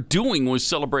 What they were doing was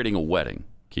celebrating a wedding,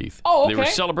 Keith. Oh, okay. They were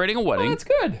celebrating a wedding. Oh, that's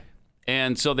good.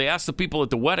 And so they asked the people at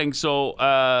the wedding, so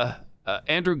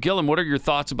Andrew Gillum, what are your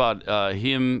thoughts about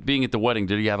him being at the wedding?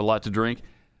 Did he have a lot to drink?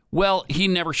 Well, he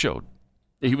never showed.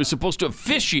 He was supposed to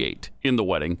officiate in the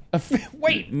wedding.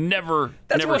 Wait. Never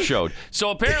showed. So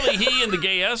apparently he and the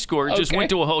gay escort just went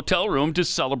to a hotel room to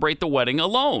celebrate the wedding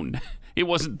alone. It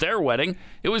wasn't their wedding.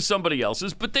 It was somebody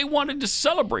else's, but they wanted to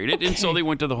celebrate it, and so they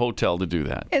went to the hotel to do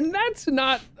that. And that's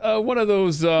not one of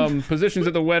those positions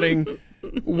at the wedding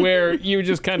where you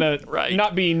just kind of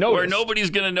not being noticed. Where nobody's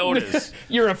going to notice.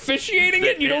 You're officiating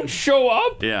it, you don't show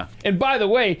up? Yeah. And by the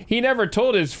way, he never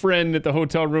told his friend at the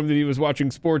hotel room that he was watching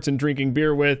sports and drinking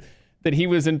beer with that he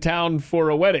was in town for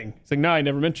a wedding. He's like, no, I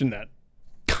never mentioned that.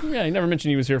 Yeah, he never mentioned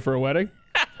he was here for a wedding.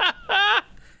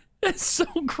 That's so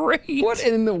great. What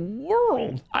in the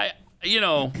world?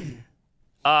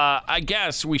 I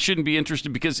guess we shouldn't be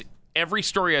interested because every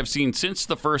story I've seen since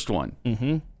the first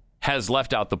one has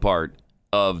left out the part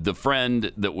of the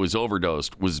friend that was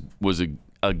overdosed was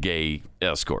a gay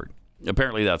escort.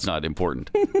 Apparently that's not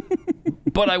important.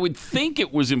 But I would think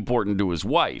it was important to his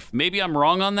wife. Maybe I'm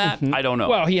wrong on that. I don't know.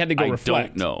 Well, he had to go reflect. I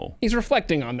don't know. He's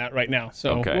reflecting on that right now,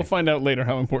 so we'll find out later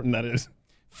how important that is.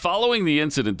 Following the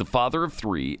incident, the father of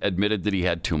 3 admitted that he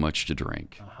had too much to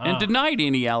drink and denied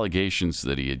any allegations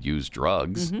that he had used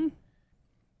drugs.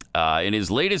 In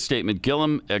his latest statement,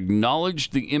 Gillum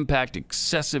acknowledged the impact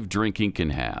excessive drinking can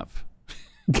have.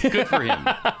 Good for him.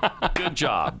 Good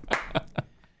job.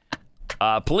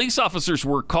 Police officers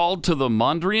were called to the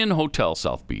Mondrian Hotel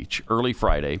South Beach early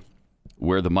Friday,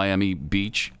 where the Miami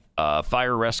Beach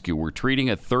fire rescue were treating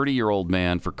a 30-year-old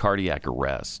man for cardiac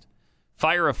arrest.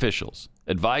 Fire officials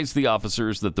advised the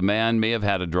officers that the man may have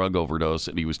had a drug overdose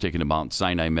and he was taken to Mount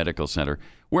Sinai Medical Center,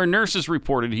 where nurses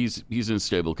reported he's in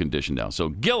stable condition now. So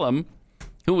Gillum,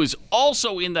 who was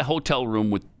also in the hotel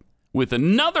room with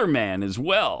another man as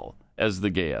well as the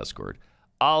gay escort,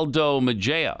 Aldo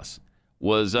Mageas,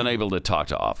 was unable to talk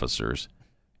to officers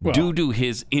due to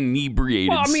his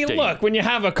inebriated state. Look, when you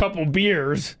have a couple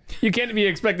beers, you can't be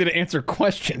expected to answer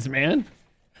questions, man.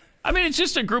 I mean, it's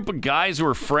just a group of guys who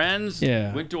are friends.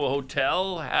 Yeah. Went to a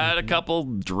hotel, had a couple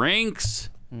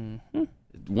drinks.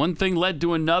 One thing led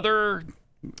to another.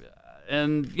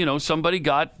 And, somebody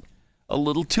got a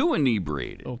little too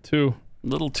inebriated.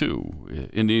 Little too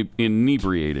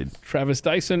inebriated. Travis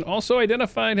Dyson also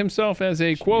identified himself as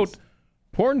a, quote,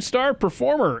 porn star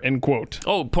performer, end quote.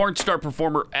 Oh, porn star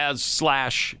performer as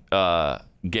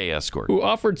 / gay escort. Who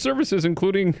offered services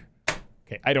including...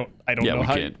 Okay, I don't know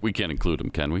how... We can't include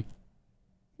them, can we?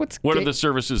 What are the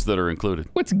services that are included?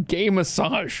 What's gay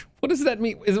massage? What does that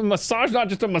mean? Is a massage not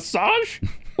just a massage?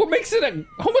 What makes it a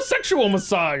homosexual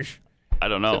massage? I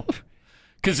don't know.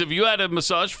 Because have you had a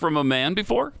massage from a man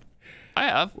before? I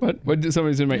have. What did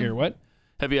somebody's in my ear? What?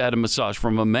 Have you had a massage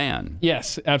from a man?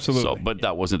 Yes, absolutely. But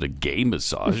that wasn't a gay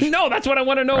massage. No, that's what I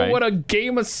want to know, right? What a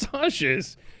gay massage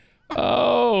is.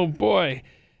 Oh, boy.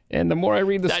 And the more I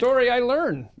read the story, I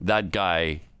learn. That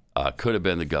guy could have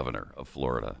been the governor of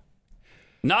Florida.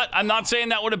 I'm not saying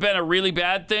that would have been a really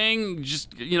bad thing.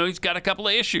 Just, he's got a couple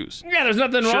of issues. Yeah, there's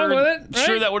nothing wrong with it. Right?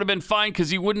 Sure, that would have been fine because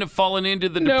he wouldn't have fallen into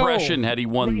the depression had he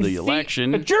won the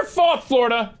election. It's your fault,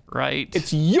 Florida. Right.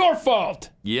 It's your fault.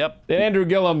 Yep. That Andrew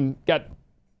Gillum got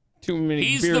too many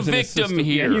He's beers the in his victim system.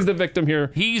 here. Yeah, he's the victim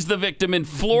here. He's the victim. In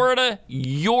Florida,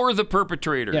 you're the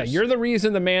perpetrators. Yeah, you're the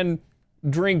reason the man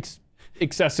drinks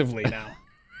excessively now.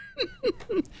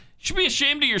 You should be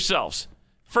ashamed of yourselves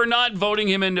for not voting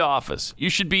him into office. You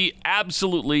should be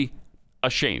absolutely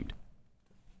ashamed.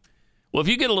 Well, if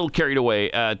you get a little carried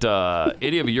away at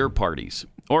any of your parties,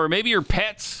 or maybe your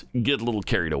pets get a little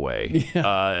carried away,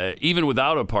 even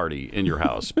without a party in your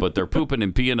house, but they're pooping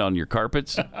and peeing on your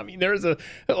carpets. I mean, there's a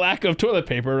lack of toilet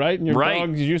paper, right? And your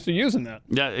dog's used to using that.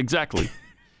 Yeah, exactly.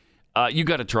 You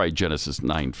got to try Genesis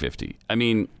 950. I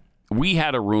mean, we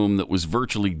had a room that was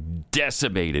virtually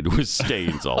decimated with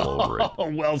stains all over it. Oh,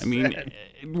 well said.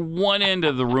 I mean, one end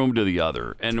of the room to the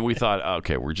other. And we thought,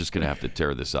 okay, we're just going to have to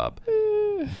tear this up.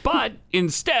 But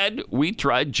instead, we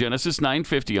tried Genesis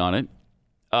 950 on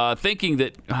it, thinking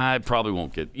that I probably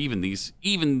won't get even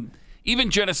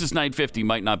Genesis 950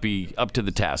 might not be up to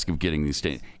the task of getting these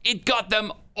stains. It got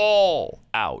them all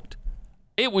out.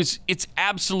 It's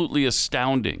absolutely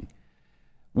astounding.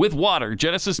 With water,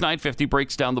 Genesis 950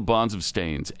 breaks down the bonds of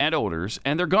stains and odors,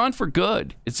 and they're gone for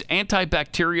good. Its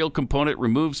antibacterial component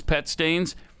removes pet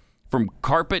stains from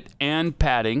carpet and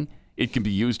padding. It can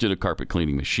be used in a carpet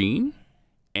cleaning machine,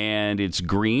 and it's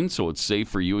green, so it's safe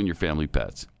for you and your family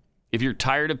pets. If you're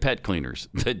tired of pet cleaners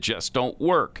that just don't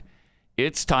work,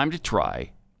 it's time to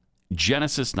try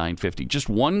Genesis 950. Just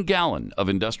 1 gallon of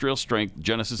industrial strength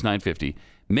Genesis 950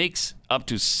 makes up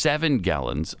to 7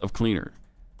 gallons of cleaner.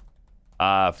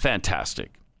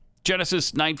 Fantastic.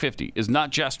 Genesis 950 is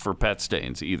not just for pet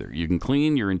stains either. You can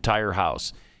clean your entire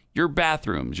house, your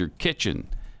bathrooms, your kitchen,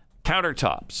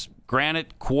 countertops,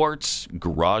 granite, quartz,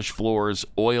 garage floors,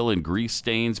 oil and grease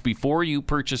stains. Before you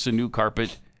purchase a new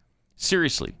carpet,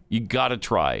 Seriously, you got to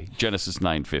try Genesis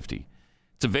 950.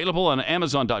 It's available on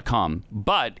Amazon.com,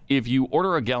 but if you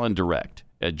order a gallon direct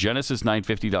at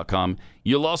Genesis950.com,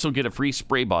 you'll also get a free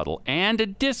spray bottle and a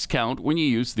discount when you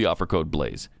use the offer code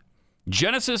BLAZE.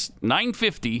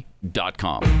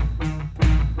 Genesis950.com.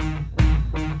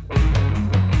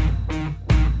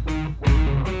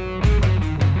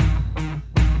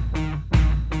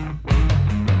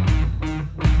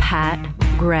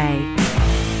 Pat Gray.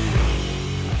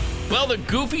 Well, the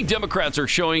goofy Democrats are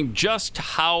showing just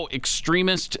how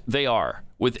extremist they are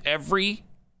with every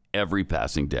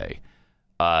passing day.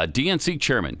 DNC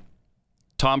chairman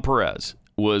Tom Perez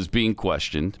was being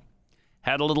questioned,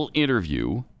 had a little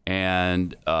interview,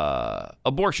 and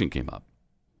abortion came up.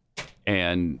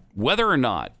 And whether or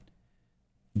not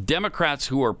Democrats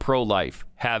who are pro-life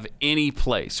have any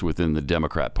place within the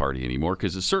Democrat Party anymore,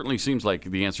 because it certainly seems like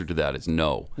the answer to that is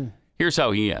no. Here's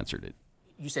how he answered it.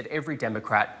 You said every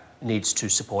Democrat needs to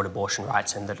support abortion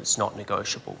rights and that it's not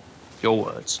negotiable. Your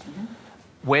words. Mm-hmm.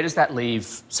 Where does that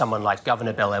leave someone like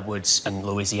Governor Bell Edwards in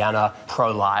Louisiana,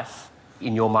 pro-life?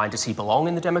 In your mind, does he belong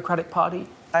in the Democratic Party?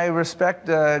 I respect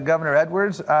Governor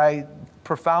Edwards. I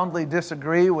profoundly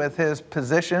disagree with his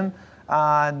position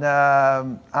on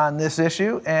this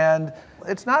issue. And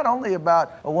it's not only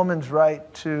about a woman's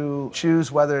right to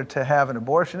choose whether to have an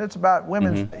abortion. It's about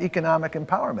women's economic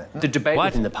empowerment. The debate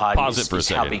within the party Pause it for a is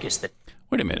how second. big is the...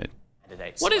 Wait a minute.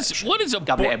 What is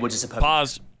Governor Edwards is a perfect...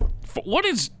 Pause. What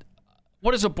does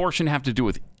abortion have to do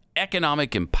with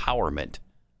economic empowerment?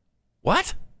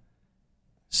 What?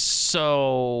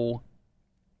 So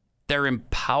they're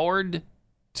empowered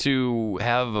to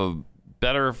have a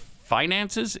better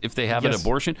finances if they have an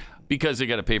abortion because they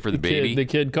got to pay for the baby. The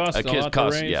kid costs a lot to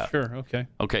raise. Yeah. Sure. Okay.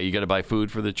 Okay. You got to buy food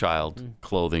for the child,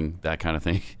 clothing, that kind of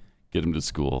thing. Get them to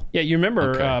school. Yeah, you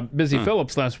remember Busy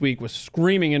Phillips last week was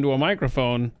screaming into a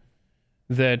microphone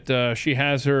that she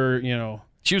has her,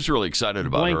 she was really excited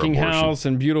about her blanking abortion. house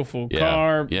and beautiful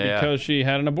car because she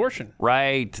had an abortion.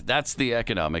 Right. That's the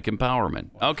economic empowerment.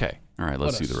 Okay. All right,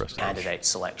 let's see the rest of it. Candidate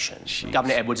selection.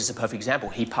 Governor Edwards is a perfect example.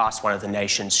 He passed one of the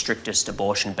nation's strictest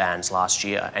abortion bans last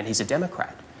year, and he's a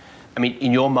Democrat. I mean,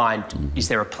 in your mind, is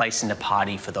there a place in the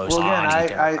party for those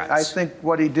Democrats? I think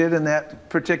what he did in that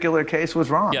particular case was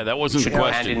wrong. Yeah, that wasn't the Should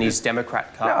question. hand in his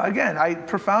Democrat card. No, again, I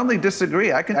profoundly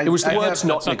disagree. It was the words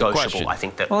not negotiable, I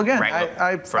think, that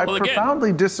I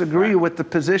profoundly disagree with the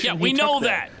position he we know took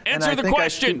that. there. Answer and the I think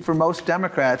question. I speak for most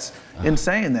Democrats in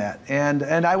saying that. And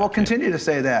I will continue to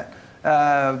say that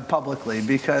publicly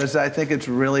because I think it's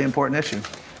a really important issue.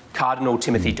 Cardinal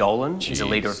Timothy Dolan is a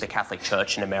leader of the Catholic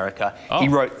Church in America. He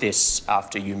wrote this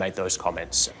after you made those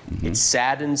comments. It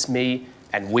saddens me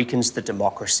and weakens the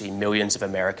democracy millions of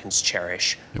Americans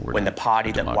cherish when the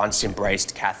party that once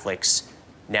embraced Catholics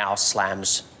now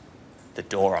slams the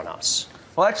door on us.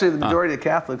 Well, actually, the majority of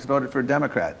Catholics voted for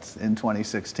Democrats in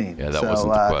 2016. Yeah, that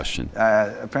wasn't the question.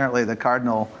 Apparently, the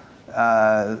Cardinal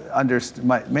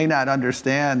may not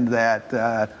understand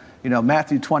that,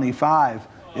 Matthew 25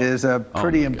 is a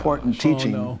pretty important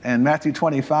teaching. And Matthew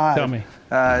 25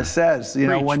 says,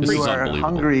 when you were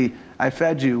hungry, I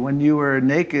fed you. When you were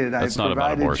naked, I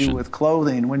provided you with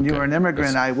clothing. When you were an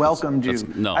immigrant, I welcomed you.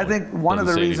 I think one of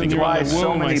the reasons why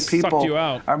so many people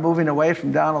are moving away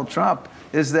from Donald Trump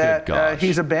is that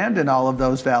he's abandoned all of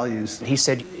those values. He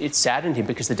said it saddened him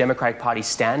because the Democratic Party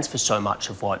stands for so much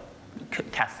of what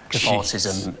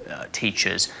Catholicism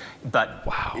teaches. But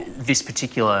this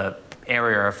particular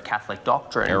area of Catholic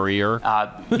doctrine,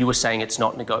 you were saying it's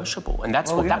not negotiable. And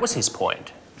that's that was his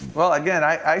point. Well, again,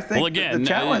 I think the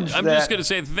challenge I'm just going to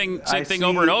say the same thing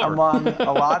over and over. Among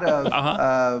a lot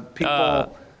of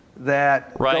people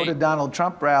that go to Donald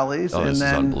Trump rallies and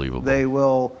then they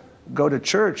will go to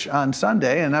church on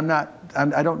Sunday, and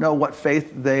I don't know what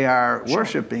faith they are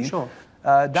worshiping.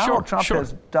 Donald Trump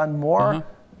has done more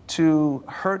to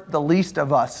hurt the least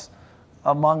of us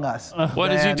among us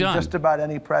what has he done? Just about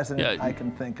any president I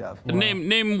can think of.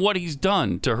 Name what he's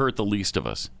done to hurt the least of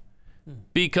us.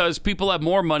 Because people have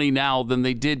more money now than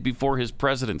they did before his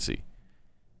presidency.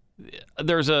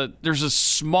 There's a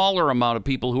smaller amount of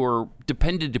people who are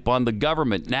dependent upon the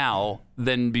government now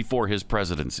than before his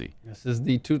presidency. This is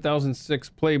the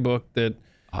 2006 playbook that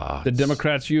the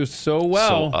Democrats used so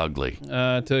well. So ugly.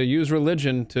 To use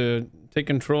religion to take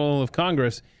control of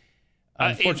Congress.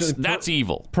 Unfortunately, that's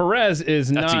evil. Perez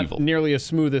is not nearly as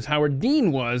smooth as Howard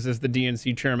Dean was as the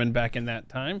DNC chairman back in that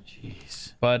time.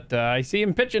 Jeez. But I see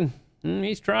him pitching.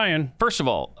 He's trying. First of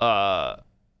all,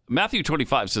 Matthew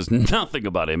 25 says nothing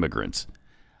about immigrants.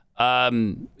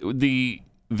 The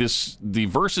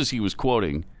verses he was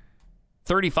quoting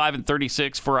 35 and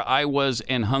 36, for I was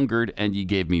an hungered, and ye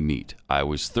gave me meat. I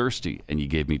was thirsty, and ye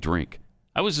gave me drink.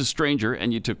 I was a stranger,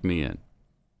 and ye took me in.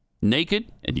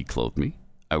 Naked, and ye clothed me.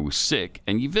 I was sick,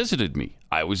 and ye visited me.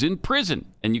 I was in prison,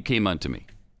 and you came unto me.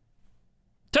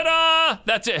 Ta-da!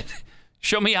 That's it.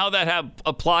 Show me how that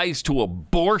applies to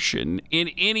abortion in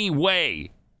any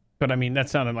way. But, I mean, that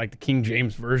sounded like the King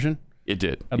James Version. It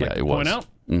did. I'd like to point out.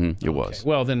 Mm-hmm. It was.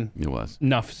 Well, then, it was.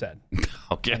 Enough said.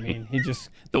 Okay. I mean, he just...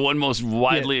 The one most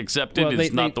widely accepted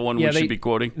is not the one we should be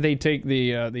quoting? They take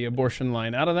the abortion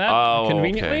line out of that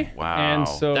conveniently. Okay. Wow. And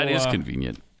so, that is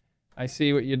convenient. I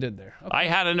see what you did there. Okay. I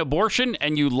had an abortion,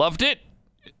 and you loved it.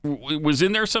 It was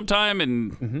in there sometime,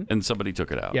 and somebody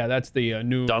took it out. Yeah, that's the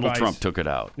new Donald Trump took it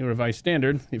out. New revised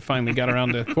standard. He finally got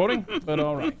around to quoting, but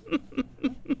all right.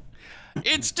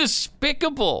 It's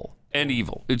despicable and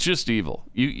evil. It's just evil.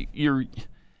 You're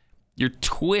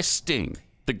twisting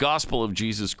the gospel of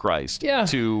Jesus Christ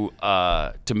to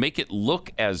make it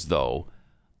look as though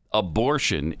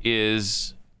abortion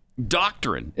is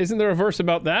doctrine. Isn't there a verse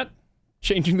about that?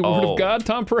 Changing the word of God,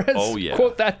 Tom Perez? Oh, yeah.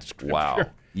 Quote that scripture. Wow.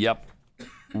 Yep.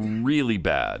 Really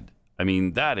bad. I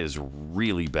mean, that is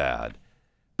really bad.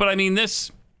 But I mean,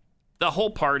 the whole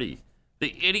party,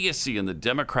 the idiocy in the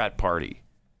Democrat Party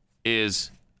is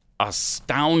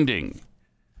astounding.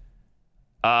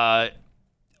 You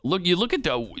look at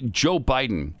Joe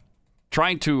Biden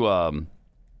trying to,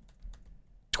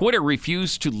 Twitter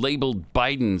refused to label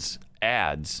Biden's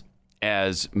ads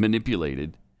as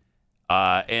manipulated.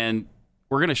 And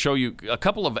we're going to show you a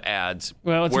couple of ads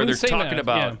where they're talking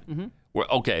about. Yeah. Mm-hmm.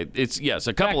 It's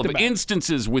a couple of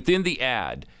instances within the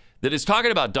ad that is talking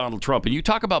about Donald Trump, and you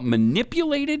talk about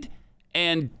manipulated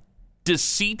and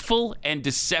deceitful and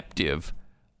deceptive.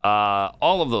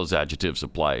 All of those adjectives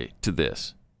apply to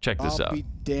this. Check this out. I'll be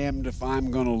damned if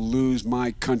I'm going to lose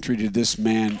my country to this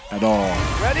man at all.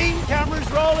 Ready?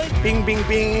 Cameras rolling. Bing, bing,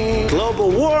 bing.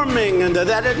 Global warming, and a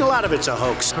lot of it's a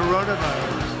hoax.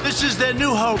 Coronavirus. This is their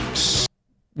new hoax.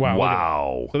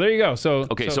 Wow. So there you go. So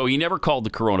he never called the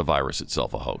coronavirus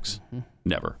itself a hoax. Mm-hmm.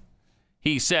 Never.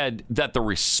 He said that the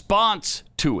response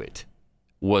to it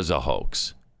was a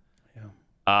hoax.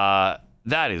 Yeah.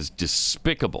 That is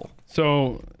despicable.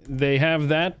 So they have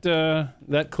that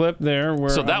clip there where.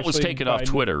 So that was taken off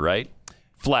Twitter, right?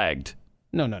 Flagged.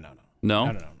 No.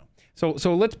 No.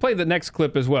 So let's play the next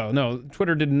clip as well. No,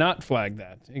 Twitter did not flag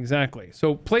that. Exactly.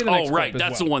 So play the next clip. Oh, right.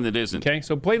 That's the one that isn't. Okay,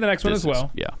 so play the next one as well.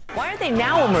 Yeah. Why are they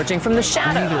now emerging from the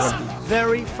shadows?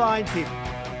 Very fine people.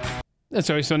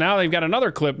 So now they've got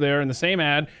another clip there in the same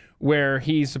ad where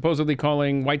he's supposedly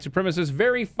calling white supremacists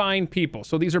very fine people.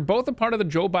 So these are both a part of the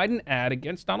Joe Biden ad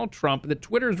against Donald Trump that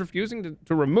Twitter is refusing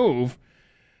to remove.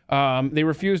 They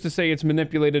refuse to say it's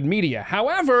manipulated media.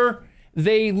 However,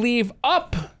 they leave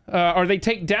up or they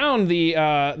take down the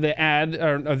ad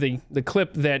or the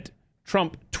clip that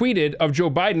Trump tweeted of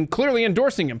Joe Biden clearly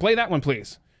endorsing him. Play that one,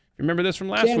 please. Remember this from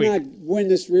last week? We cannot win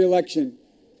this re-election.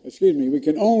 Excuse me. We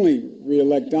can only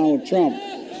re-elect Donald Trump.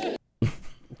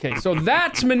 Okay, so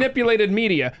that's manipulated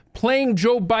media playing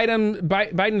Joe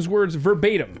Biden's words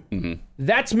verbatim. Mm-hmm.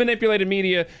 That's manipulated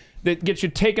media that gets you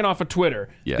taken off of Twitter.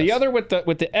 Yes. The other with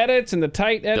the edits and the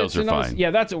tight edits. Those are fine. Yeah,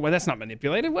 that's not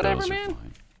manipulated. Whatever, man.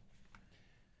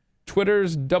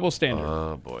 Twitter's double standard.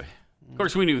 Oh boy. Of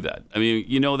course, we knew that. I mean,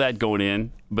 you know that going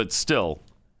in, but still,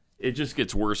 it just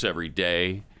gets worse every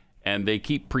day, and they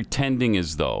keep pretending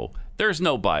as though there's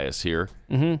no bias here.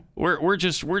 Mm-hmm. We're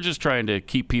just trying to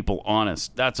keep people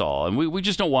honest. That's all, and we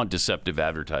just don't want deceptive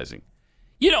advertising.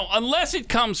 You know, unless it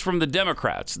comes from the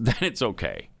Democrats, then it's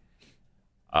okay.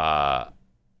 But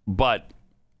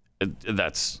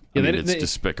it's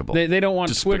despicable. They don't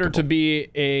want Twitter to be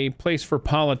a place for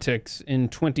politics in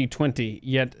 2020,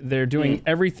 yet they're doing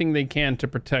everything they can to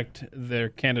protect their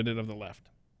candidate of the left.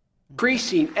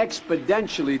 Increasing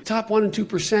exponentially. Top 1% and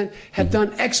 2% have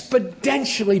done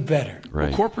exponentially better. Right.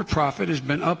 Well, corporate profit has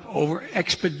been up over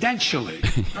exponentially.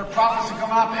 Their profits are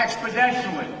going up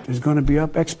exponentially. It's going to be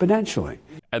up exponentially.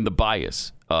 And the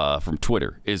bias from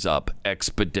Twitter is up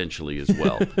exponentially as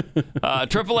well.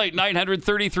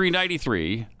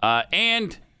 888-900-3393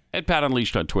 and at Pat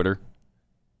Unleashed on Twitter.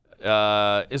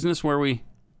 Isn't this where we?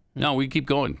 No, we keep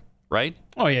going, right?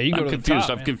 Oh yeah, you go to the top.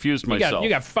 I've confused myself. You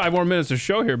got 5 more minutes to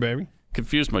show here, baby.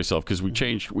 Confused myself because we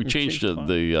changed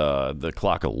the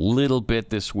clock a little bit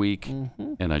this week,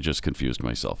 and I just confused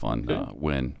myself on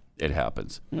when it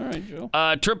happens. All right, Joe.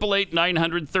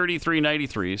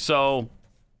 888-900-3393. So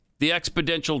the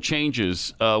exponential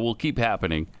changes will keep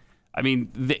happening. I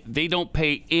mean, they don't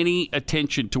pay any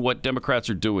attention to what Democrats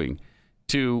are doing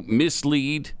to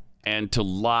mislead and to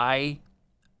lie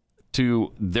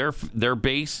to their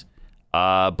base.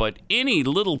 But any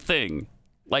little thing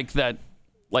like that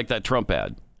Trump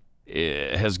ad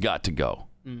has got to go.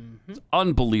 It's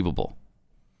unbelievable.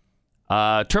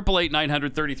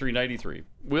 888-900-3393.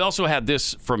 We also had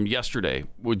this from yesterday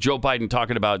with Joe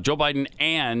Biden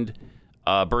and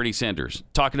Bernie Sanders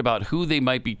talking about who they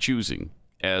might be choosing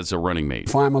as a running mate.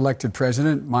 If I'm elected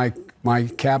president, my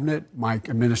cabinet, my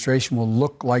administration will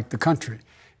look like the country.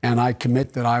 And I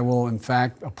commit that I will, in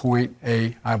fact,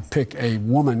 I'll pick a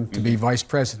woman to be vice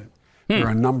president. There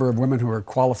are a number of women who are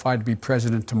qualified to be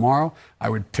president tomorrow. I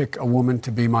would pick a woman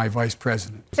to be my vice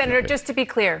president. Senator, just to be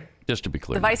clear.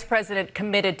 The vice president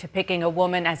committed to picking a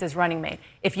woman as his running mate.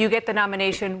 If you get the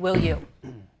nomination, will you?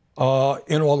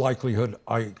 In all likelihood,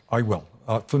 I will.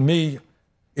 For me,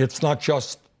 it's not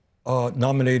just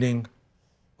nominating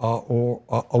or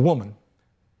a woman.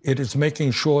 It is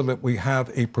making sure that we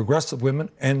have a progressive women,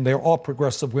 and there are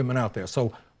progressive women out there.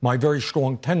 So my very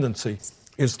strong tendency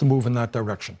is to move in that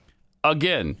direction.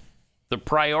 Again, the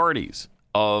priorities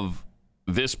of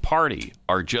this party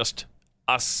are just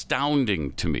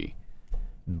astounding to me.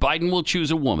 Biden will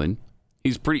choose a woman.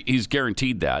 He's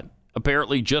guaranteed that.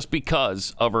 Apparently, just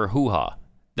because of her hoo-ha.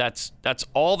 That's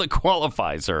all that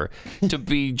qualifies her to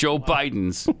be Joe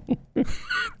Biden's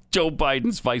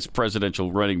vice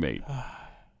presidential running mate.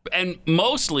 And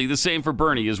mostly the same for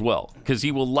Bernie as well, because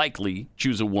he will likely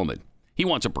choose a woman. He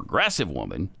wants a progressive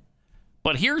woman.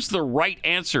 But here's the right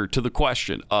answer to the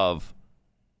question of,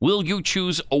 will you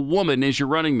choose a woman as your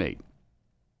running mate?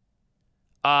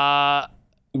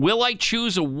 Will I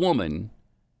choose a woman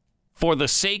for the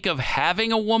sake of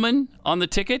having a woman on the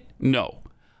ticket? No.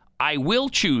 I will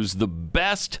choose the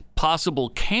best possible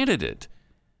candidate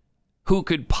who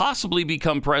could possibly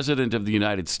become president of the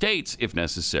United States if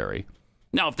necessary.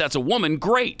 Now, if that's a woman,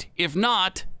 great. If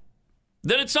not,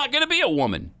 then it's not going to be a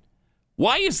woman.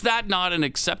 Why is that not an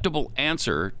acceptable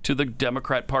answer to the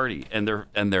Democrat Party and their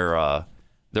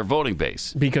voting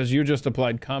base? Because you just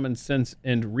applied common sense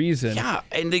and reason. Yeah,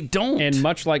 and they don't. And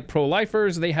much like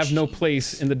pro-lifers, they have no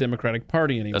place in the Democratic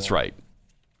Party anymore.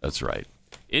 That's right.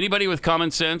 Anybody with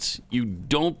common sense, you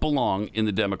don't belong in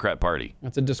the Democrat Party.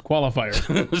 That's a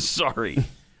disqualifier. Sorry.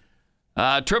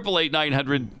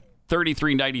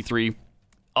 888-900-3393.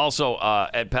 Also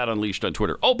at Pat Unleashed on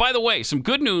Twitter. Oh, by the way, some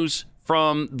good news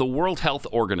from the World Health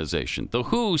Organization. The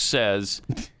WHO says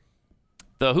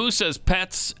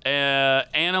pets,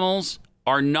 animals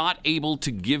are not able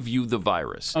to give you the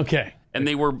virus. Okay. And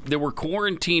they were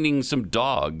quarantining some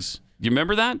dogs. Do you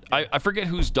remember that? I forget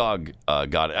whose dog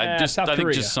got it. I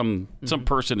think just some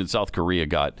person in South Korea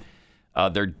got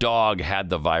their dog had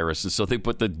the virus, and so they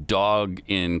put the dog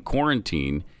in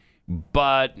quarantine.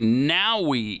 But now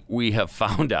we have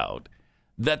found out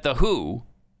that the WHO...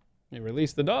 They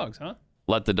released the dogs, huh?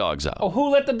 Let the dogs out. Oh, who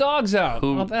let the dogs out?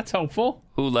 Oh, that's helpful.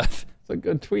 That's a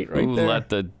good tweet right there. Who let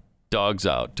the dogs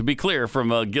out? To be clear, from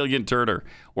Gillian Turner,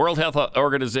 World Health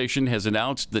Organization has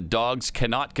announced that dogs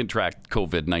cannot contract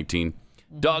COVID-19.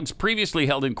 Dogs previously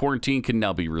held in quarantine can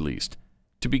now be released.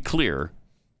 To be clear,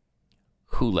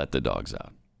 who let the dogs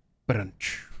out? Thank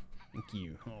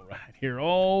you. All right, here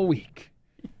all week.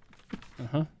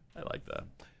 I like that.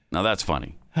 Now that's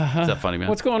funny. Is that funny, man?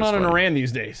 What's going on in Iran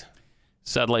these days?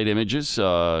 Satellite images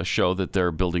show that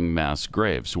they're building mass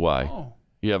graves. Why? Oh.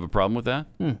 You have a problem with that?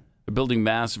 They're building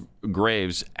mass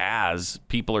graves as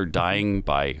people are dying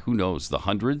by, who knows, the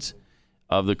hundreds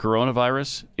of the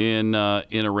coronavirus in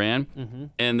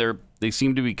Iran, and they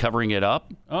seem to be covering it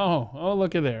up. Oh,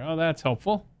 look at there. Oh, that's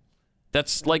helpful.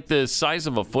 That's like the size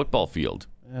of a football field.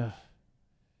 Yeah.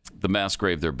 The mass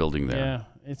grave they're building there. Yeah,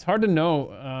 it's hard to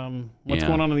know what's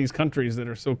going on in these countries that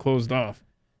are so closed off.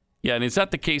 Yeah, and is that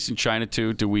the case in China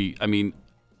too?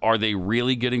 Are they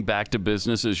really getting back to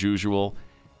business as usual?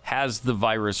 Has the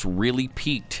virus really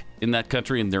peaked in that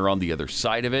country and they're on the other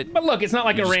side of it? But look, it's not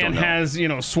like Iran has,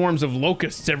 swarms of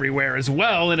locusts everywhere as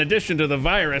well, in addition to the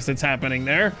virus that's happening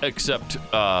there. Except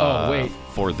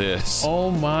for this.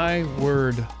 Oh, my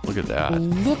word. Look at that.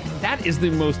 Look, that is the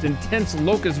most intense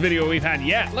locust video we've had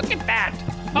yet. Look at that.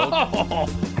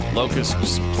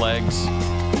 Locusts, plagues,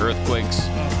 earthquakes.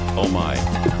 Oh, my.